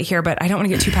it a little bit here, but I don't want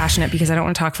to get too passionate because I don't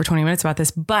want to talk for 20 minutes about this,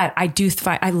 but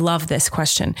I love this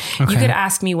question. Okay. You could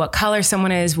ask me what color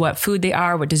someone is, what food they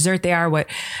are, what dessert they are, what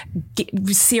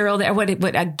cereal they are, what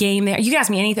a game they are. You could ask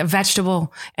me anything, a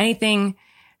vegetable, anything.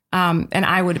 And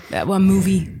I would, a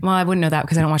movie. Well, I wouldn't know that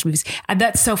because I don't watch movies.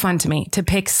 That's so fun to me to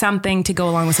pick something to go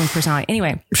along with someone's personality.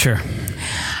 Anyway. Sure.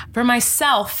 For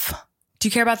myself, do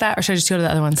you care about that, or should I just go to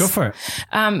the other ones? Go for it.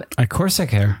 Of course I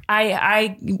care.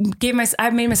 I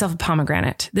made myself a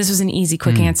pomegranate. This was an easy,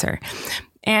 quick answer.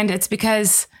 And it's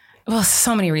because, well,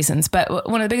 so many reasons, but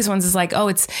one of the biggest ones is like, oh,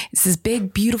 it's this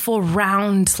big, beautiful,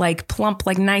 round, like plump,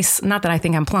 like nice. Not that I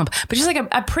think I'm plump, but just like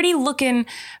a pretty looking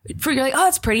fruit. You're like, oh,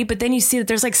 it's pretty. But then you see that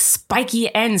there's like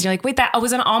spiky ends. You're like, wait, that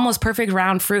was an almost perfect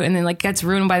round fruit. And then like gets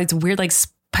ruined by these weird, like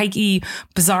spiky,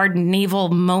 bizarre navel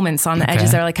moments on the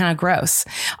edges that are like kind of gross.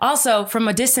 Also, from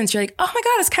a distance, you're like, oh my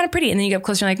God, it's kind of pretty. And then you get up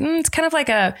close, you're like, it's kind of like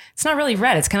it's not really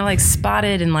red. It's kind of like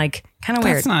spotted and like kind of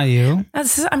weird. That's not you.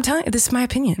 I'm telling you, this is my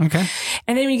opinion. Okay.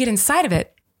 And then when you get inside of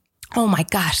it, oh my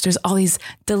gosh, there's all these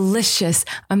delicious,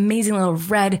 amazing little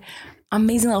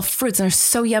fruits, and they're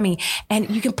so yummy. And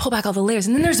you can pull back all the layers.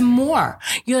 And then there's more.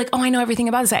 You're like, oh, I know everything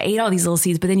about this. I ate all these little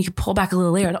seeds, but then you can pull back a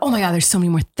little layer. And, oh my God, there's so many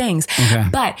more things. Okay.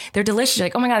 But they're delicious. You're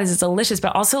like, oh my God, this is delicious,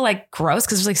 but also like gross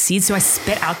because there's like seeds. Do I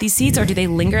spit out these seeds or do they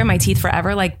linger in my teeth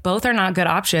forever? Like both are not good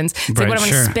options. It's like what I'm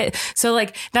going to spit. So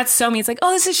like, that's so me. It's like,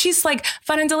 oh, she's like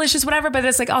fun and delicious, whatever. But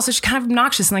it's like also she's kind of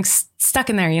obnoxious and like stuck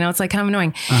in there. It's like kind of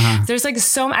annoying. There's like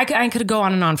I could go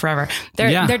on and on forever.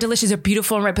 They're delicious. They're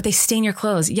beautiful and red, but they stain your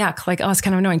clothes. Yuck. Like, oh, it's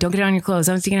kind of annoying. Don't get it on your clothes.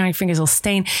 Don't get it on your fingers. It'll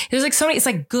stain. There's like so many, it's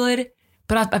like good,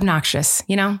 but obnoxious,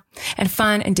 and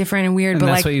fun and different and weird. And but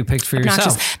that's like what you picked for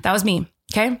obnoxious. Yourself. That was me.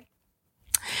 Okay.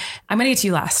 I'm going to get to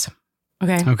you last.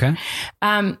 Okay.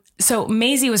 Okay. So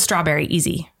Maisie was strawberry.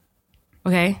 Easy.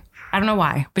 Okay. I don't know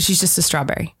why, but she's just a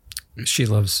strawberry. She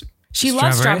loves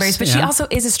strawberries, but she also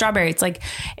is a strawberry. It's like,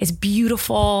 it's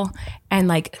beautiful. And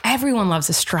like everyone loves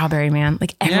a strawberry, man.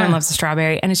 Like everyone loves a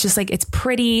strawberry. And it's just like, it's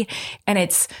pretty and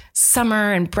it's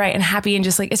summer and bright and happy. And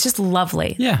just like, it's just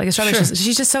lovely. Yeah. Like a strawberry.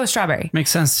 She's just so a strawberry.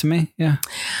 Makes sense to me. Yeah.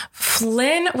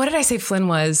 Flynn, what did I say Flynn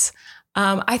was?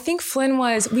 I think Flynn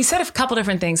was, we said a couple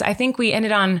different things. I think we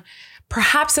ended on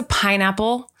perhaps a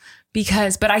pineapple.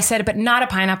 But I said, but not a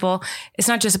pineapple. It's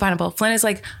not just a pineapple. Flynn is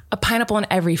like a pineapple in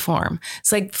every form.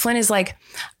 It's like Flynn is like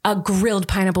a grilled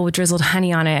pineapple with drizzled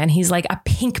honey on it. And he's like a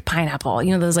pink pineapple,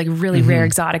 you know, those like really rare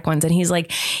exotic ones. And he's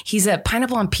a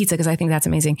pineapple on pizza because I think that's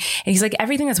amazing. And he's like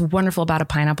everything that's wonderful about a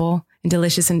pineapple and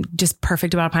delicious and just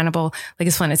perfect about a pineapple, like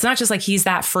is Flynn. It's not just like he's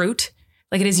that fruit.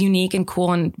 Like it is unique and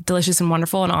cool and delicious and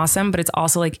wonderful and awesome, but it's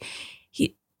also like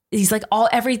he's like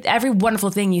every wonderful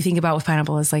thing you think about with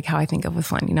pineapple is like how I think of with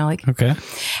Flynn, you know, like, okay.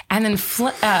 And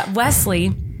then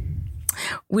Wesley,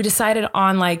 we decided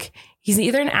on like, he's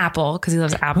either an apple because he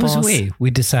loves apples. We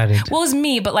decided. Well, it was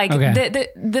me, but like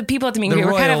the people at the meet and greet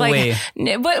were kind of like,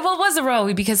 it was the royal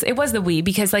we because it was the we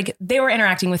because like they were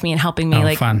interacting with me and helping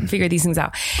me figure these things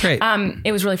out. Great.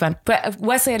 It was really fun. But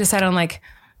Wesley had decided on like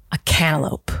a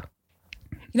cantaloupe.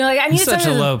 You know, like I need such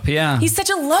a lope, yeah. He's such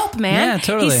a lope, man. Yeah,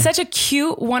 totally. He's such a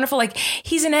cute, wonderful, like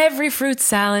he's in every fruit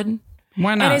salad.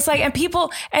 Why not? And it's like, and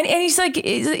people, and he's like,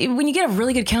 when you get a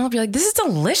really good cantaloupe, you're like, this is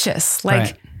delicious.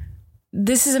 Like,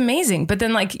 this is amazing. But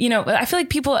then like, you know, I feel like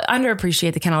people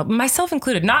underappreciate the cantaloupe, myself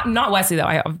included. Not Wesley though.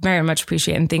 I very much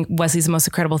appreciate and think Wesley's the most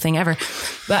incredible thing ever.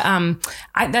 But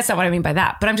that's not what I mean by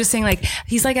that. But I'm just saying like,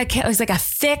 he's like a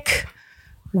thick,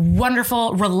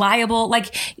 wonderful, reliable,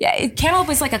 like cantaloupe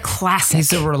is like a classic.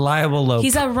 He's a reliable lope.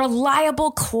 He's a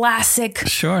reliable classic.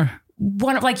 Sure.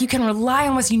 One like you can rely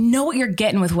on Wes. You know what you're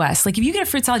getting with Wes. Like if you get a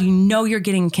fruit salad, you know you're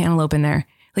getting cantaloupe in there.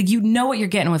 Like you know what you're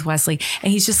getting with Wesley,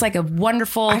 and he's just like a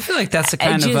wonderful. I feel like that's a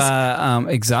kind of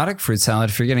exotic fruit salad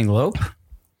if you're getting lope.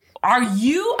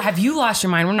 Have you lost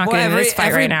your mind? We're not getting into this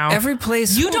fight right now. Every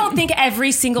place. You don't think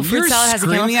every single fruit salad has a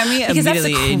cantaloupe? At me because that's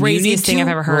the craziest thing I've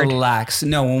ever heard. Relax.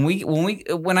 No,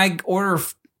 when I order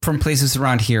from places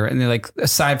around here and they're like a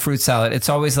side fruit salad, it's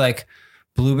always like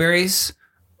blueberries,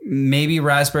 maybe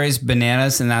raspberries,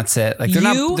 bananas, and that's it. Like they're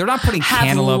not putting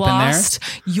cantaloupe in there. Lost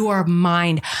your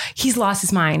mind. He's lost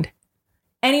his mind.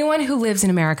 Anyone who lives in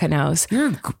America knows.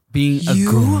 You're being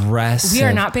aggressive. We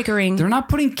are not bickering. They're not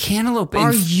putting cantaloupe in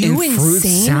insane? Fruit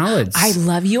salads. I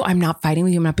love you. I'm not fighting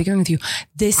with you. I'm not bickering with you.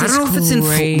 This is crazy.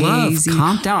 I don't know if it's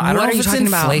Calm down. I don't know if it's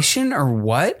inflation about? Or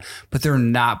what, but they're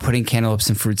not putting cantaloupes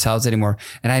in fruit salads anymore.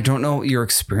 And I don't know your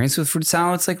experience with fruit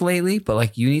salads like lately, but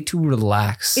like you need to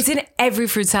relax. It's in every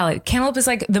fruit salad. Cantaloupe is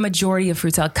like the majority of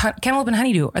fruit salad. Cantaloupe and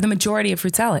honeydew are the majority of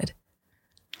fruit salad.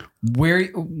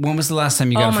 When was the last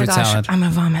time you got a fruit salad? I'm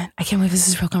gonna vomit. I can't believe this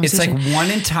is real conversation. It's like one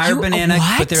entire banana,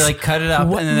 but they're like cut it up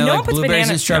and then they're like blueberries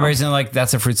and strawberries and they're like,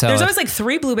 that's a fruit salad. There's always like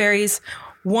 3 blueberries,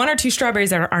 1 or 2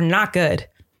 strawberries that are not good,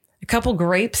 a couple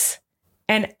grapes,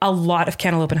 and a lot of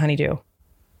cantaloupe and honeydew.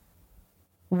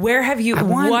 Where have you,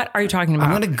 what are you talking about?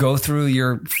 I'm going to go through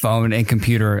your phone and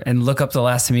computer and look up the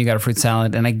last time you got a fruit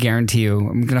salad. And I guarantee you,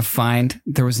 I'm going to find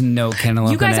there was no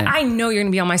cantaloupe. You guys, in it. I know you're going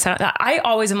to be on my side. I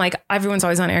always am like, everyone's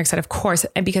always on Erik's side, of course,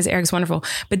 and because Erik's wonderful.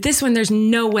 But this one, there's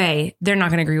no way they're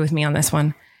not going to agree with me on this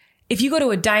one. If you go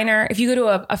to a diner, if you go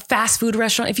to a fast food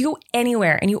restaurant, if you go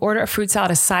anywhere and you order a fruit salad,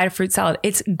 a side of fruit salad,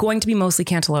 it's going to be mostly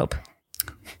cantaloupe.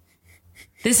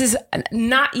 This is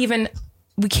not even...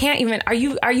 We can't even. Are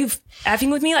you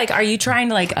effing with me? Like, are you trying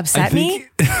to like upset me?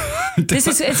 This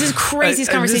is the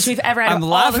craziest conversation we've ever had. I'm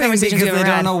laughing because I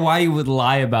don't know why you would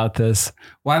lie about this.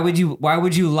 Why would you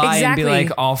lie and be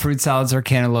like all fruit salads are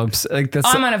cantaloupes? Like that's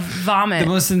I'm gonna vomit. The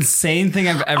most insane thing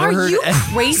I've ever heard. Are you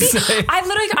crazy?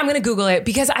 I'm gonna Google it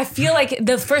because I feel like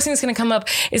the first thing that's gonna come up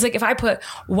is like if I put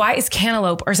why is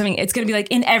cantaloupe or something, it's gonna be like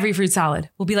in every fruit salad.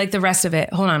 Will be like the rest of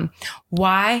it. Hold on.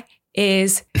 Why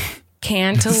is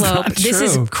cantaloupe? This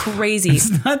is crazy.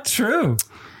 It's not true.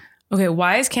 Okay,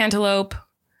 why is cantaloupe?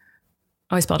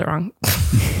 Oh, I spelled it wrong.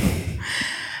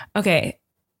 Okay.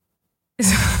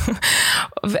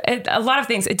 A lot of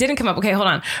things. It didn't come up. Okay, hold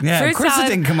on. Yeah, fruit of course salad,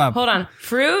 it didn't come up. Hold on.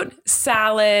 Fruit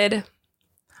salad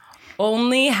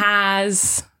only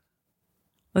has...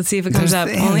 Let's see if it comes up.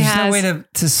 Only has no way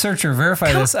to search or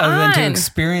verify this other than to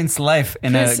experience life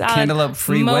in a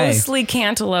cantaloupe-free way. Mostly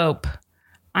cantaloupe.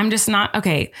 I'm just not...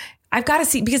 Okay. I've got to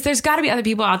see, because there's got to be other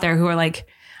people out there who are like,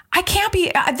 I can't be,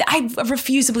 I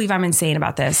refuse to believe I'm insane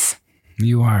about this.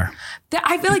 You are.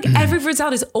 I feel like every fruit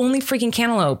salad is only freaking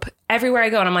cantaloupe everywhere I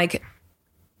go. And I'm like,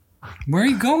 where are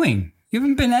you going? You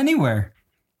haven't been anywhere.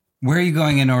 Where are you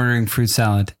going and ordering fruit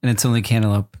salad and it's only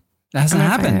cantaloupe? That hasn't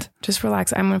happened. Just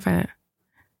relax. I'm going to find it.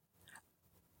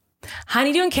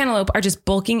 Honeydew and cantaloupe are just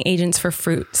bulking agents for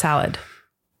fruit salad.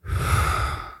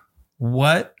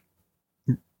 What?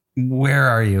 Where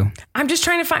are you? I'm just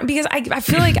trying to find, because I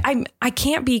feel like I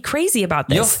can't be crazy about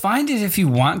this. You'll find it if you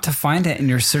want to find it, and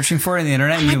you're searching for it on the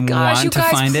internet and you want to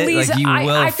find it. Like, you will find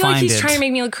it. I feel like he's trying to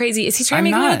make me look crazy. Is he trying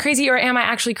to make me look crazy, or am I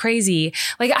actually crazy?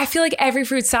 Like, I feel like every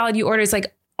fruit salad you order is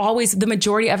like always, the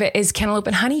majority of it is cantaloupe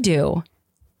and honeydew.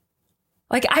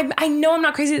 Like, I know I'm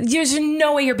not crazy. There's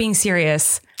no way you're being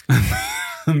serious.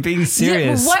 I'm being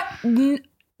serious. Yeah, what?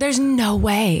 There's no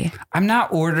way. I'm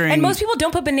not ordering. And most people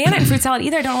don't put banana in fruit salad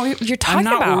either. I don't know what you're talking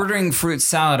about. I'm not ordering fruit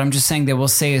salad. I'm just saying they will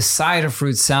say a side of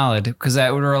fruit salad, because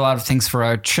I order a lot of things for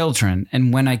our children.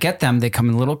 And when I get them, they come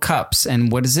in little cups.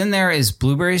 And what is in there is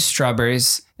blueberries,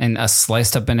 strawberries, and a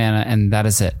sliced up banana. And that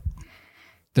is it.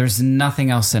 There's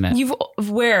nothing else in it.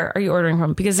 Where are you ordering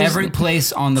from? Because every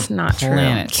place on the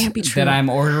planet it can't be true. that I'm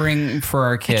ordering for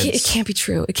our kids. It can't be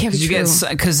true. It can't be true.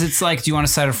 Because it's like, do you want a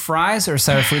side of fries or a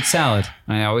side of fruit salad?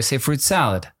 I always say fruit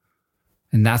salad.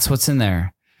 And that's what's in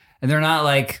there. And they're not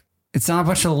like, it's not a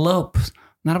bunch of lopes.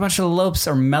 Not a bunch of lopes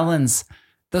or melons.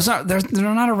 They're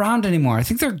not around anymore. I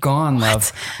think they're gone,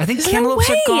 love. I think cantaloupes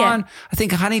are gone. I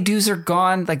think honeydews are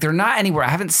gone. Like, they're not anywhere. I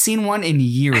haven't seen one in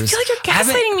years. I feel like you're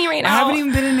gaslighting me right now. I haven't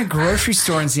even been in a grocery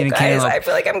store and seen a cantaloupe. I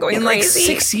feel like I'm going in crazy.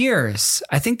 Like 6 years.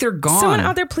 I think they're gone. Someone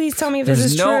out there, please tell me if this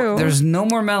is true. There's no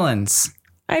more melons.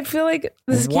 I feel like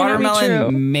this cannot be true.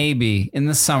 Watermelon, maybe in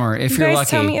the summer if you're lucky.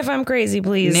 Tell me if I'm crazy,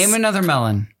 please. Name another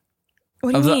melon.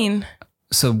 What do you mean?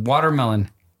 So watermelon.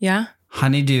 Yeah.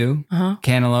 Honeydew.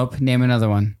 Cantaloupe. Name another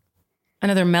one.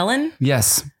 Another melon?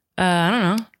 Yes. I don't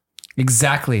know.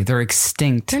 Exactly. They're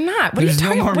extinct. They're not. There's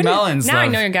no more melons. Now I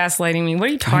know you're gaslighting me. What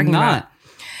are you talking about?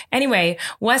 Anyway,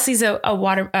 Wesley's a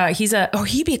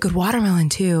he'd be a good watermelon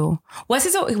too.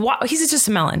 He's just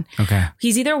a melon. Okay.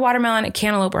 He's either watermelon,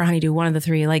 cantaloupe, or honeydew, one of the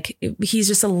three. Like, he's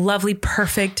just a lovely,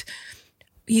 perfect,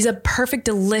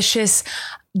 delicious,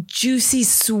 juicy,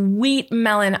 sweet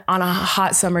melon on a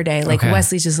hot summer day. Like,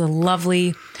 Wesley's just a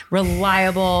lovely,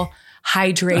 reliable,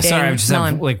 hydrating. Sorry, I'm just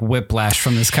having like whiplash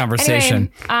from this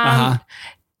conversation.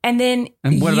 Anyway,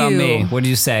 and what about me? What did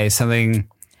you say? Something.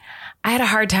 I had a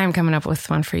hard time coming up with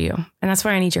one for you, and that's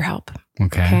why I need your help.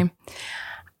 Okay. I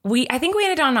think we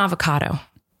ended on avocado,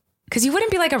 because you wouldn't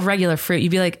be like a regular fruit.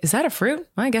 You'd be like, is that a fruit?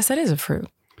 Well, I guess that is a fruit.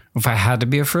 If I had to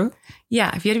be a fruit?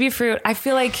 Yeah, if you had to be a fruit. I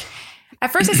feel like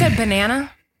at first I said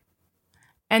banana,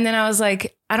 and then I was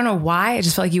like, I don't know why. I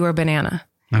just felt like you were a banana.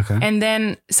 Okay. And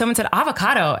then someone said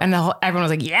avocado, and everyone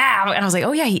was like, yeah. And I was like,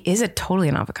 oh yeah, he is totally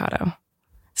an avocado.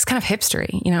 It's kind of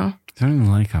hipstery, you know? I don't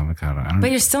even like avocado.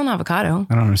 But you're still an avocado.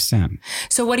 I don't understand.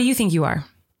 So what do you think you are?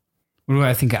 What do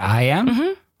I think I am?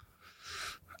 Mm-hmm.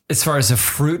 As far as a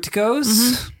fruit goes?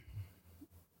 Mm-hmm.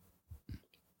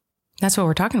 That's what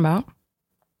we're talking about.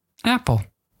 Apple.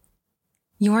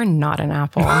 You are not an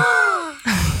apple.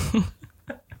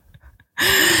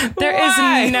 There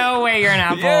is no way you're an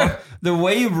apple. Yeah. The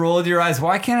way you rolled your eyes,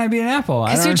 why can't I be an apple?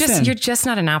 Because you're just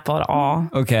not an apple at all.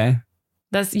 Okay.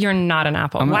 You're not an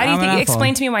apple. Why do you think?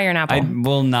 Explain to me why you're an apple. I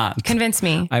will not. Convince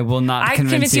me. I will not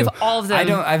convince you. Of all of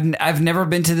them. I've never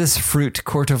been to this fruit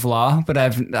court of law, but I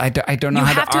don't know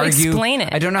how to argue. Explain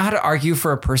it. I don't know how to argue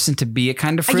for a person to be a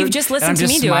kind of fruit. You just listened to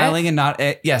me do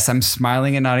it. Yes, I'm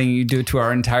smiling and nodding. You do it to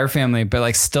our entire family, but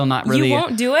like still not really. You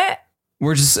won't do it?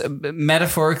 We're just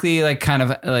metaphorically like kind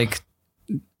of like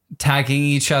tagging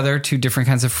each other to different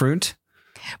kinds of fruit.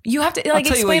 You have to like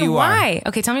explain why.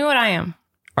 Okay, tell me what I am.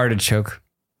 Artichoke.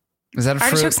 Is that a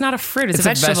fruit? Artichoke's not a fruit. It's a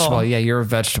vegetable. Yeah, you're a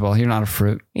vegetable. You're not a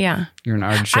fruit. Yeah. You're an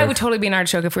artichoke. I would totally be an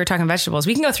artichoke if we were talking vegetables.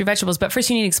 We can go through vegetables, but first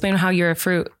you need to explain how you're a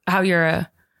fruit, how you're an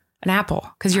apple,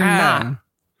 because you're not.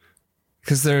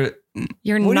 Because you're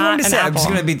not an apple. I'm just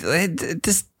going to be,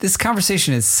 this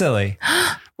conversation is silly.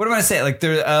 What am I saying? Like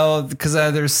because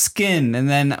there's skin, and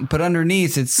then but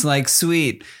underneath it's like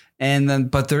sweet, and then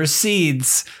but there's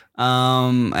seeds,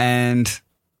 and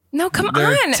no, come they're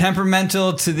on,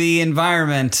 temperamental to the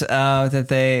environment. That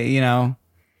they,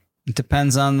 it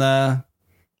depends on the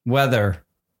weather.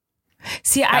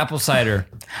 See, apple cider.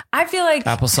 I feel like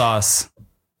applesauce,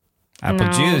 apple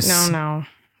juice. No.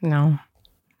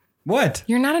 What?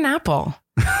 You're not an apple.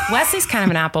 Wesley's kind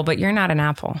of an apple, but you're not an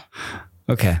apple.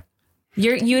 Okay.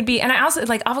 You would be, and I also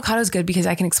like avocado is good because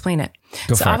I can explain it.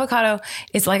 So avocado,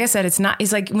 it's like I said, it's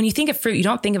like when you think of fruit, you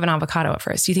don't think of an avocado at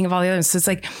first. You think of all the others. So it's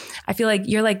like, I feel like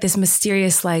you're like this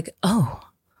mysterious, like, like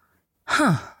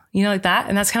that.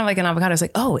 And that's kind of like an avocado. It's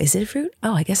like, oh, is it a fruit?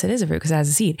 Oh, I guess it is a fruit because it has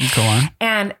a seed. Go on.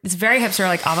 And it's very hipster,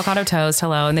 like avocado toast.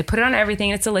 Hello. And they put it on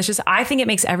everything. And it's delicious. I think it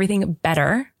makes everything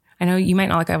better. I know you might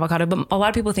not like avocado, but a lot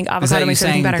of people think avocado makes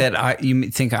everything better. That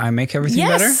you think I make everything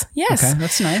better? Yes. Okay,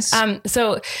 that's nice.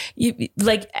 So you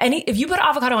like if you put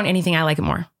avocado on anything, I like it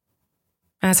more.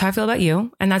 And that's how I feel about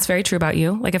you. And that's very true about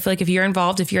you. Like, I feel like if you're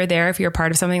involved, if you're there, if you're a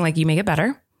part of something, like, you make it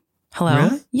better. Hello?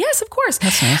 Really? Yes, of course.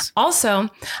 That's nice. Also,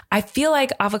 I feel like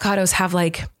avocados have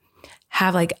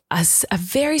a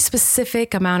very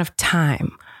specific amount of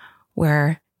time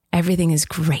where everything is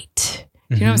great.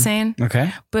 You know what I'm saying?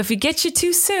 Okay. But if it gets you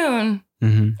too soon,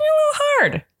 you're a little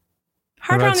hard.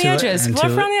 Hard around the edges. Rough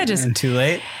around the edges. And too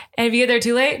late. And if you get there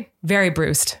too late, very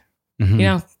bruised. You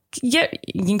know, you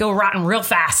can go rotten real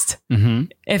fast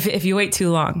if you wait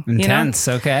too long. Intense.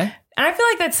 You know? Okay. And I feel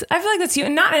like that's you.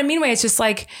 Not in a mean way. It's just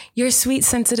like your sweet,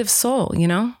 sensitive soul, you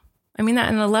know? I mean that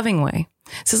in a loving way.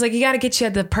 So it's like, you got to get you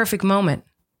at the perfect moment.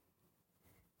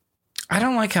 I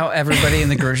don't like how everybody in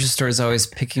the grocery store is always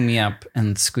picking me up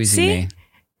and squeezing me.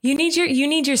 You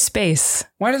need your space.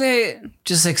 Why do they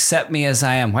just accept me as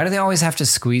I am? Why do they always have to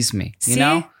squeeze me? You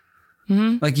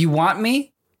know? Like, you want me?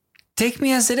 Take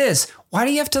me as it is. Why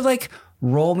do you have to like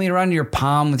roll me around your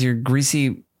palm with your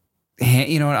greasy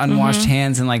unwashed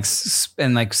hands and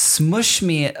like smush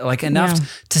me like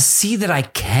enough to see that I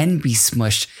can be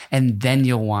smushed, and then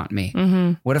you'll want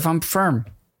me. What if I'm firm?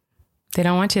 They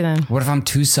don't want you then. What if I'm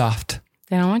too soft?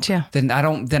 They don't want you. Then I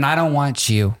don't want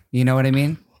you. You know what I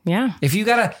mean? Yeah.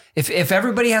 If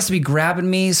everybody has to be grabbing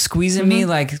me, squeezing me,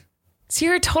 like. So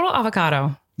you're a total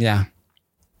avocado. Yeah.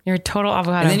 You're a total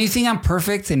avocado. And then you think I'm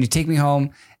perfect, and you take me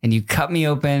home and you cut me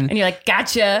open. And you're like,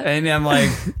 gotcha. And I'm like,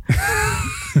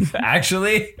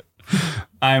 actually,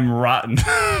 I'm rotten.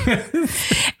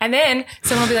 And then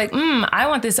someone will be like, I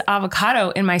want this avocado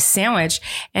in my sandwich.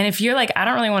 And if you're like, I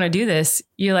don't really want to do this,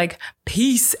 you're like,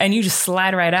 peace. And you just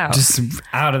slide right out. Just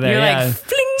out of there. You're like,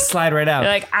 fling. Slide right out.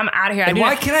 You're like, I'm out of here. And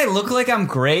why can I look like I'm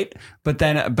great, but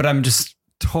I'm just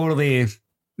totally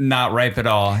not ripe at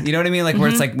all? You know what I mean? Like, where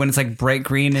it's like, when it's like bright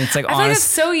green and it's like, honest. It's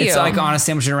so you. It's like on a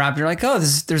sandwich and a wrap. You're like, oh,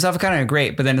 there's avocado in it,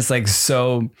 great. But then it's like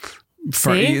so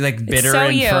like bitter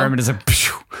and firm, and it's like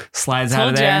slides out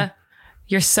of there. Ya.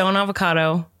 You're so an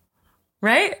avocado,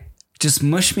 right? Just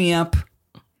mush me up.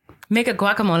 Make a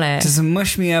guacamole. Just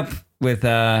mush me up with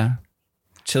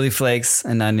chili flakes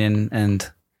and onion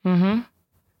and.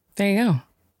 There you go.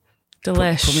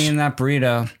 Delish. Put me in that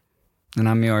burrito, and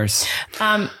I'm yours.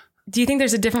 Do you think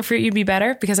there's a different fruit you'd be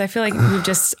better? Because I feel like we've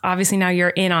just obviously now you're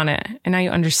in on it, and now you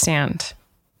understand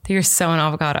that you're so an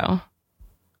avocado.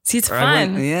 See, it's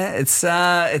fun.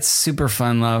 It's super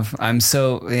fun, love. I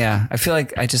feel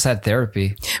like I just had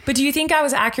therapy. But do you think I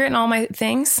was accurate in all my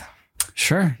things?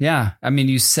 Sure. Yeah. I mean,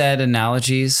 you said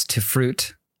analogies to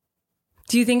fruit.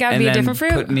 Do you think I'd be a different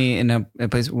fruit? Put me in a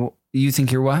place. Well, you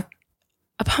think you're what?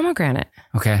 A pomegranate.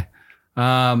 Okay.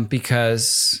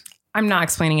 Because I'm not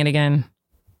explaining it again.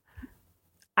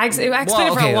 I explained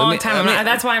it for a long time.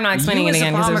 That's why I'm not explaining it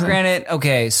again. Pomegranate.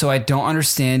 Okay. So I don't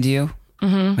understand you.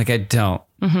 Like, I don't.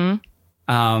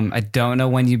 I don't know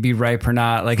when you'd be ripe or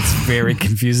not. Like, it's very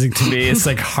confusing to me. It's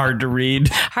like hard to read,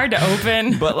 hard to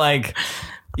open. But like,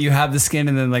 you have the skin,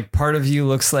 and then like part of you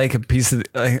looks like a piece of.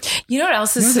 Like, you know what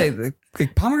else is?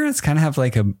 Like pomegranates kind of have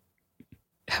like a.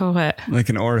 What? Like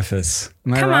an orifice.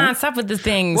 Come on, stop with the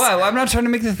things. Well, I'm not trying to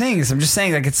make the things. I'm just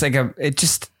saying, like, it's like it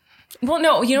just. Well,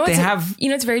 no, you know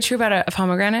what's very true about a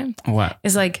pomegranate? What?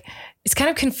 Is like, it's kind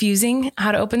of confusing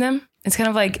how to open them. It's kind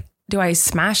of like, do I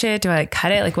smash it? Do I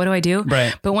cut it? Like, what do I do?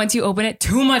 Right. But once you open it,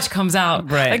 too much comes out.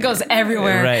 Right. It goes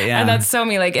everywhere. Right. Yeah. And that's so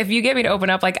me. Like, if you get me to open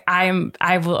up, like I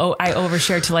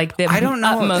overshare to like the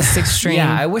utmost extreme.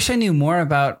 Yeah. I wish I knew more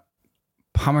about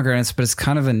pomegranates, but it's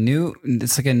kind of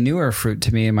it's like a newer fruit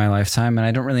to me in my lifetime, and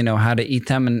I don't really know how to eat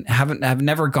them, and have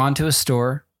never gone to a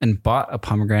store and bought a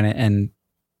pomegranate and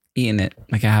eaten it.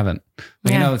 Like, I haven't.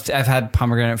 Like, I've had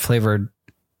pomegranate flavored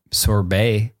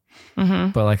sorbet,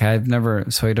 but like I've never.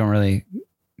 So I don't really.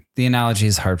 The analogy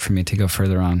is hard for me to go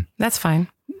further on. That's fine.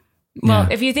 Well,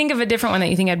 if you think of a different one that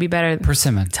you think I'd be better,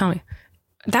 persimmon. Tell me.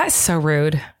 That's so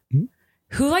rude.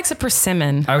 Who likes a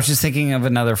persimmon? I was just thinking of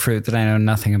another fruit that I know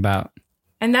nothing about.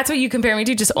 And that's what you compare me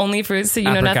to? Just only fruits that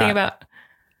you know nothing about?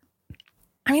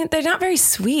 I mean, they're not very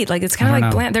sweet. Like, it's kind of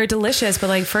like bland. They're delicious, but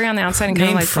like furry on the outside and kind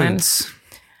of like fruits.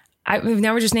 Bland.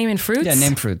 Now we're just naming fruits? Yeah,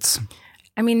 name fruits.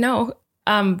 I mean, no.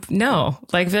 No.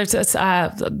 Like, there's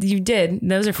you did.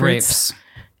 Those are fruits.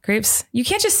 Grapes. You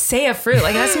can't just say a fruit.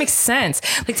 Like, it has to make sense.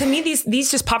 Like, to me, these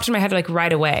just popped in my head like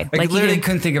right away. Like literally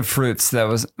couldn't think of fruits. That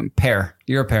was pear.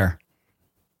 You're a pear.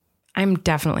 I'm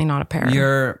definitely not a pear.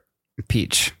 You're a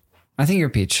peach. I think you're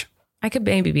a peach. I could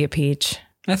maybe be a peach.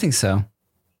 I think so.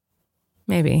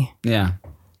 Maybe. Yeah.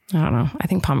 I don't know. I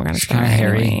think pomegranate's kind of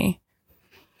hairy.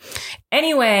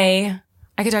 Anyway,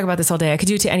 I could talk about this all day. I could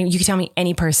do it to any. You could tell me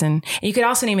any person, and you could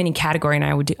also name any category, and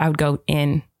I would go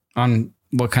in on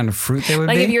what kind of fruit they would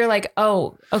like be. If you're like,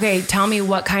 oh, okay, tell me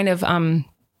what kind of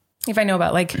if I know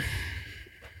about like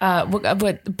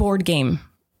what board game,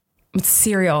 with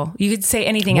cereal. You could say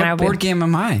anything. What board game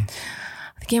am I?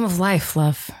 The game of life,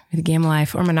 love. The game of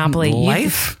life or Monopoly.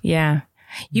 Life?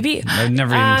 You'd be. I've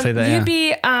never even played that. You'd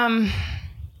be.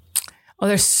 Oh,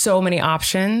 there's so many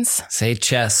options. Say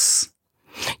chess.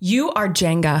 You are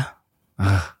Jenga.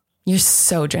 You're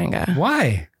so Jenga.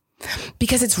 Why?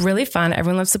 Because it's really fun.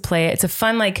 Everyone loves to play it. It's a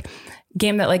fun like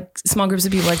game that like small groups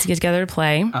of people like to get together to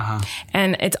play.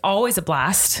 And it's always a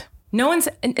blast. No one's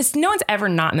ever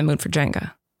not in the mood for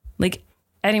Jenga. Like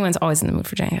anyone's always in the mood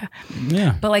for Jenga.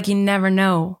 Yeah. But like you never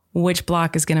know which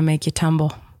block is going to make you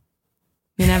tumble.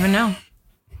 You never know.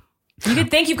 You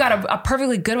could think you've got a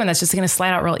perfectly good one that's just going to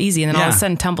slide out real easy. And then all of a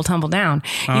sudden tumble down.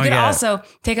 You could also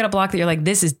take out a block that you're like,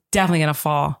 this is definitely going to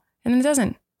fall. And then it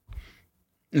doesn't.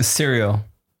 It's cereal.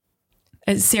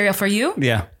 Is cereal for you?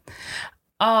 Yeah.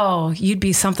 Oh, you'd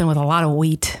be something with a lot of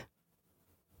wheat.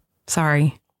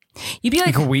 Sorry. You'd be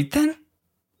like a wheat then?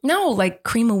 No, like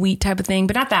cream of wheat type of thing,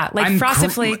 but not that. Like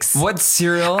Frosted Flakes. What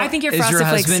cereal? I think you're is Frosted your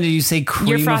Flakes. husband? Did you say cream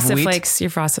you're of Frosted wheat? Flakes.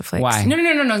 You're Frosted Flakes. Why?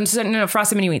 No.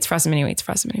 Frosted Mini Wheats. Frosted Mini Wheats.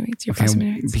 Frosted Mini Wheats. You're Frosted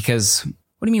Mini Wheats. Because.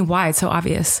 What do you mean why? It's so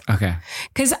obvious. Okay.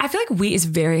 Because I feel like wheat is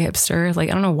very hipster. Like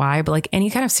I don't know why, but like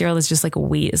any kind of cereal is just like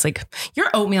wheat. It's like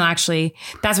you're oatmeal. Actually,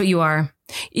 that's what you are.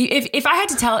 If I had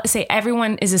to say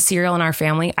everyone is a cereal in our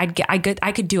family, I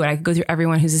could do it. I could go through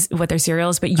everyone what their cereal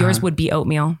is, but yours would be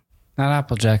oatmeal. Not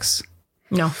Apple Jacks.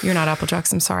 No, you're not Apple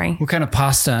Jacks. I'm sorry. What kind of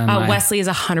pasta am I? Wesley is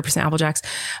 100% Apple Jacks.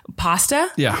 Pasta?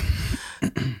 Yeah.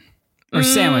 Or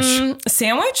sandwich.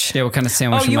 Sandwich? Yeah, what kind of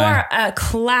sandwich am I? You are a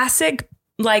classic,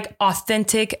 like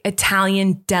authentic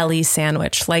Italian deli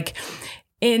sandwich. Like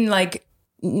in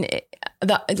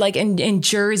in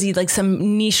Jersey, like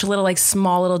some niche little, like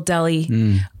small little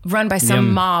deli run by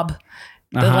some mob.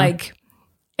 That like,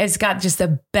 it's got just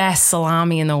the best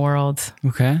salami in the world.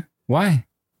 Okay. Why?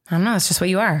 I don't know. It's just what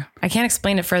you are. I can't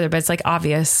explain it further, but it's like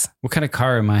obvious. What kind of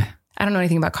car am I? I don't know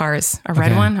anything about cars. A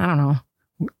red one? I don't know.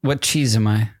 What cheese am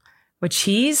I? What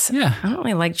cheese? Yeah. I don't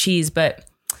really like cheese, but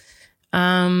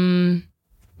Come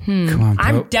on,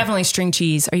 I'm definitely string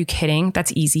cheese. Are you kidding?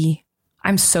 That's easy.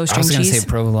 I'm so string cheese. I was going to say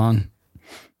provolone.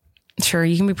 Sure,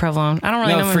 you can be provolone. I don't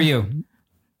really know. No, for you.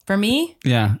 For me?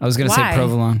 Yeah, I was going to say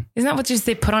provolone. Isn't that what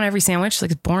they put on every sandwich?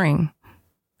 Like it's boring.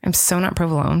 I'm so not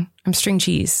provolone. I'm string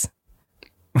cheese.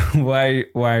 Why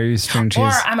are you string cheese? Or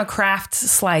I'm a Kraft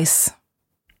slice.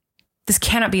 This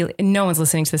cannot be, no one's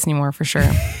listening to this anymore for sure.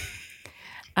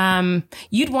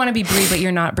 You'd want to be brie, but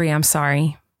you're not brie. I'm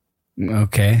sorry.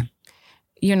 Okay.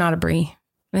 You're not a brie.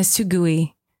 It's too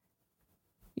gooey.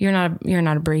 You're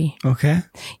not a brie. Okay.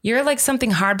 You're like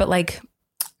something hard, but like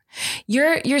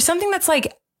you're something that's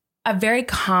like a very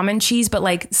common cheese, but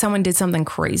like someone did something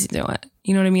crazy to it.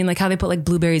 You know what I mean? Like how they put like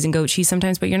blueberries in goat cheese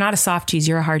sometimes, but you're not a soft cheese.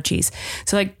 You're a hard cheese.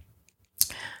 So like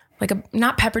a,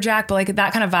 not pepper jack, but like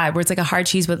that kind of vibe where it's like a hard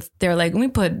cheese, but they're like, let me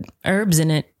put herbs in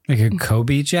it. Like a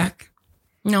Kobe jack?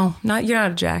 No, you're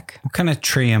not a jack. What kind of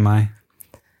tree am I?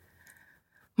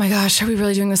 My gosh, are we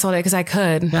really doing this all day? Because I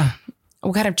could. Yeah.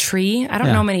 What kind of tree? I don't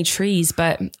know many trees,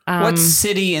 but what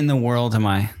city in the world am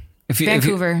I?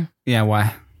 Vancouver. Yeah,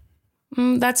 why?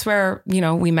 That's where,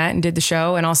 we met and did the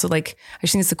show. And also like, I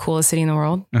just think it's the coolest city in the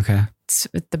world. Okay. It's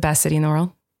the best city in the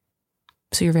world.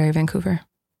 So you're very Vancouver.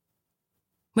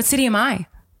 What city am I?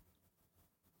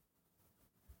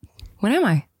 What am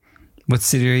I? What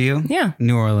city are you? Yeah.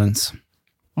 New Orleans.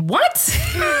 What?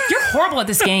 You're horrible at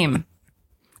this game.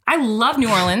 I love New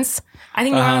Orleans. I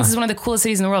think New Orleans is one of the coolest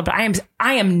cities in the world, but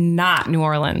I am not New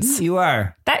Orleans. You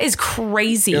are. That is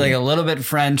crazy. You're like a little bit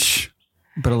French,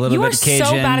 but a little bit Cajun. You are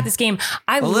so bad at this game.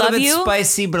 I love you. A little bit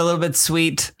spicy, but a little bit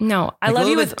sweet. No, I love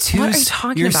you with, what are you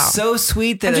talking about? You're so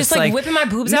sweet that I'm it's just like whipping my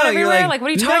boobs out everywhere. Like, what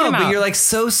are you talking about? But you're like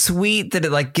so sweet that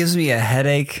it like gives me a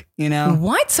headache,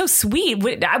 What? So sweet?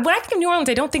 When I think of New Orleans,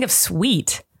 I don't think of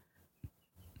sweet.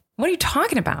 What are you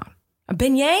talking about? A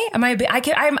beignet?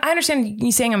 I understand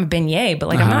you saying I'm a beignet, but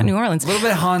like I'm not New Orleans. A little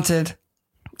bit haunted.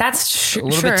 That's a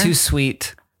little bit too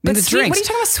sweet. But the sweet, drinks. what are you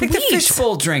talking about sweet? Like the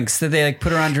fishbowl drinks that they like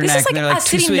put around your neck and they're like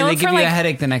too sweet and they give you a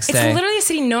headache the next day. It's literally a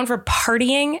city known for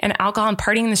partying and alcohol and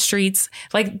partying in the streets.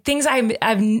 Like things I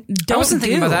wasn't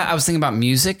thinking about that. I was thinking about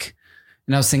music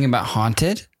and I was thinking about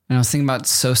haunted and I was thinking about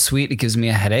so sweet it gives me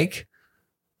a headache.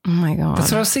 Oh my God.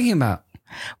 That's what I was thinking about.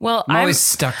 Well, I'm always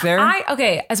stuck there.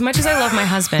 As much as I love my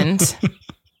husband,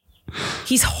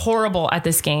 he's horrible at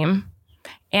this game.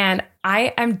 And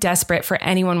I am desperate for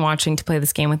anyone watching to play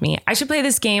this game with me. I should play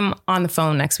this game on the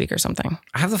phone next week or something.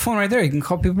 I have the phone right there. You can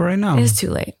call people right now. It is too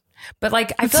late. But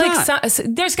like, I feel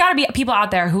like there's got to be people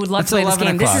out there who would love to play this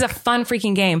game. This is a fun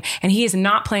freaking game. And he is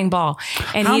not playing ball.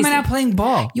 And How am I not playing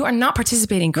ball? You are not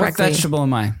participating correctly. What vegetable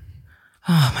am I?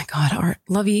 Oh my God, Art.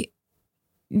 Lovey.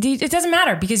 It doesn't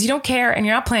matter because you don't care and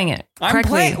you're not playing it correctly. I'm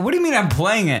playing. What do you mean I'm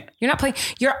playing it? You're not playing.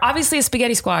 You're obviously a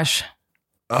spaghetti squash.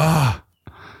 Ugh.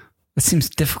 That seems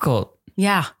difficult.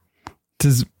 Yeah.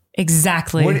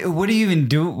 Exactly. What do you even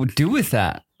do with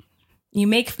that? You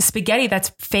make spaghetti that's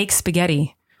fake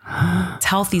spaghetti. It's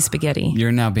healthy spaghetti.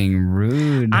 You're now being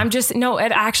rude.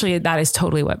 That is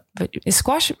totally what. But is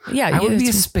squash? Yeah. I would be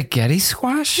a spaghetti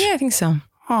squash? Yeah, I think so.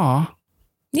 Aw.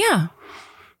 Yeah.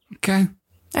 Okay.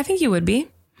 I think you would be.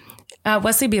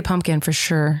 Wesley would be a pumpkin for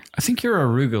sure. I think you're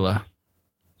arugula.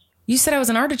 You said I was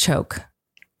an artichoke.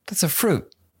 That's a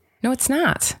fruit. No, it's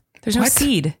not. There's no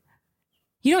seed.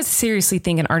 You don't seriously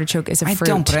think an artichoke is a fruit. I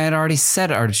don't, but I had already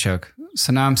said artichoke.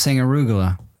 So now I'm saying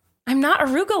arugula. I'm not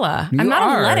arugula. I'm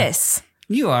not a lettuce.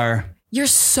 You are. You're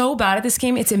so bad at this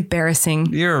game. It's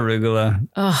embarrassing. You're arugula.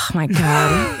 Oh my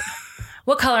God.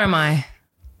 What color am I?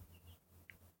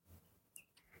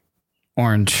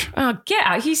 Orange. Oh, get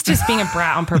out. He's just being a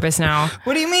brat on purpose now.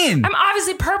 What do you mean? I'm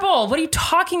obviously purple. What are you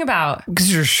talking about?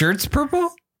 Because your shirt's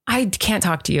purple? I can't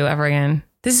talk to you ever again.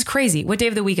 This is crazy. What day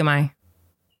of the week am I?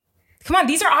 Come on,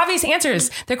 these are obvious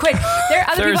answers. They're quick. There are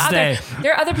other people out there.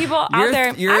 There are other people out there.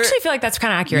 I actually feel like that's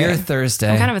kind of accurate. You're Thursday.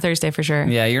 I'm kind of a Thursday for sure.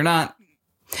 Yeah, you're not.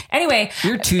 Anyway.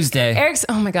 You're Tuesday. Eric's,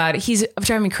 oh my God, he's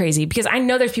driving me crazy because I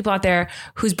know there's people out there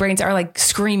whose brains are like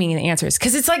screaming in the answers.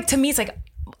 Because it's like, to me, it's like,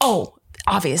 oh,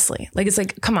 obviously. Like, it's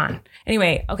like, come on.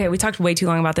 Anyway, okay, we talked way too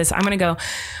long about this. I'm going to go.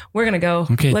 We're going to go.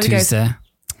 Okay, Love Tuesday. You guys.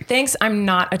 Thanks. I'm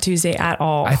not a Tuesday at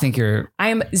all. I think I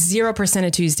am 0% a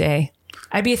Tuesday.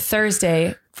 I'd be a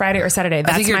Thursday, Friday, or Saturday.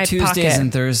 That's my Tuesdays pocket.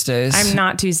 and Thursdays. I'm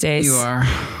not Tuesdays. You are.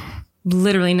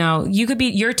 Literally, no. You could be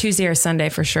your Tuesday or Sunday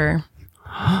for sure.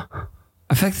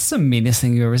 In fact, that's the meanest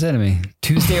thing you ever said to me.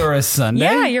 Tuesday or a Sunday?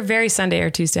 Yeah, you're very Sunday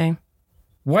or Tuesday.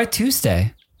 Why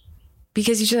Tuesday?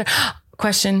 Because you should.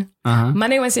 Question.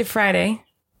 Monday, Wednesday, Friday,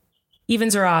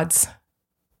 evens or odds?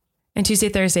 And Tuesday,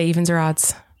 Thursday, evens or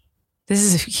odds? This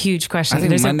is a huge question. I think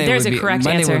there's a correct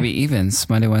answer. Monday would be evens.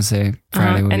 Monday, Wednesday,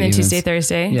 Friday would be evens. And then Tuesday,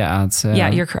 Thursday? Yeah, I'd say.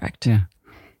 Yeah, you're correct. Yeah.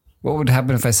 What would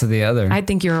happen if I said the other? I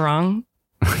think you're wrong.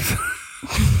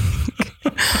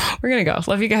 We're going to go.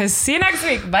 Love you guys. See you next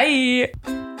week. Bye. You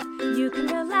can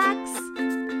relax.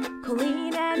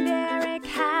 Colleen and Erik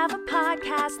have a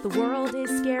podcast. The world is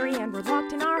scary and we're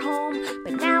locked in our home.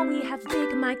 But now we have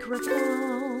big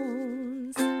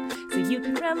microphones. So you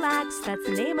can relax. That's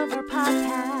the name of our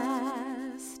podcast.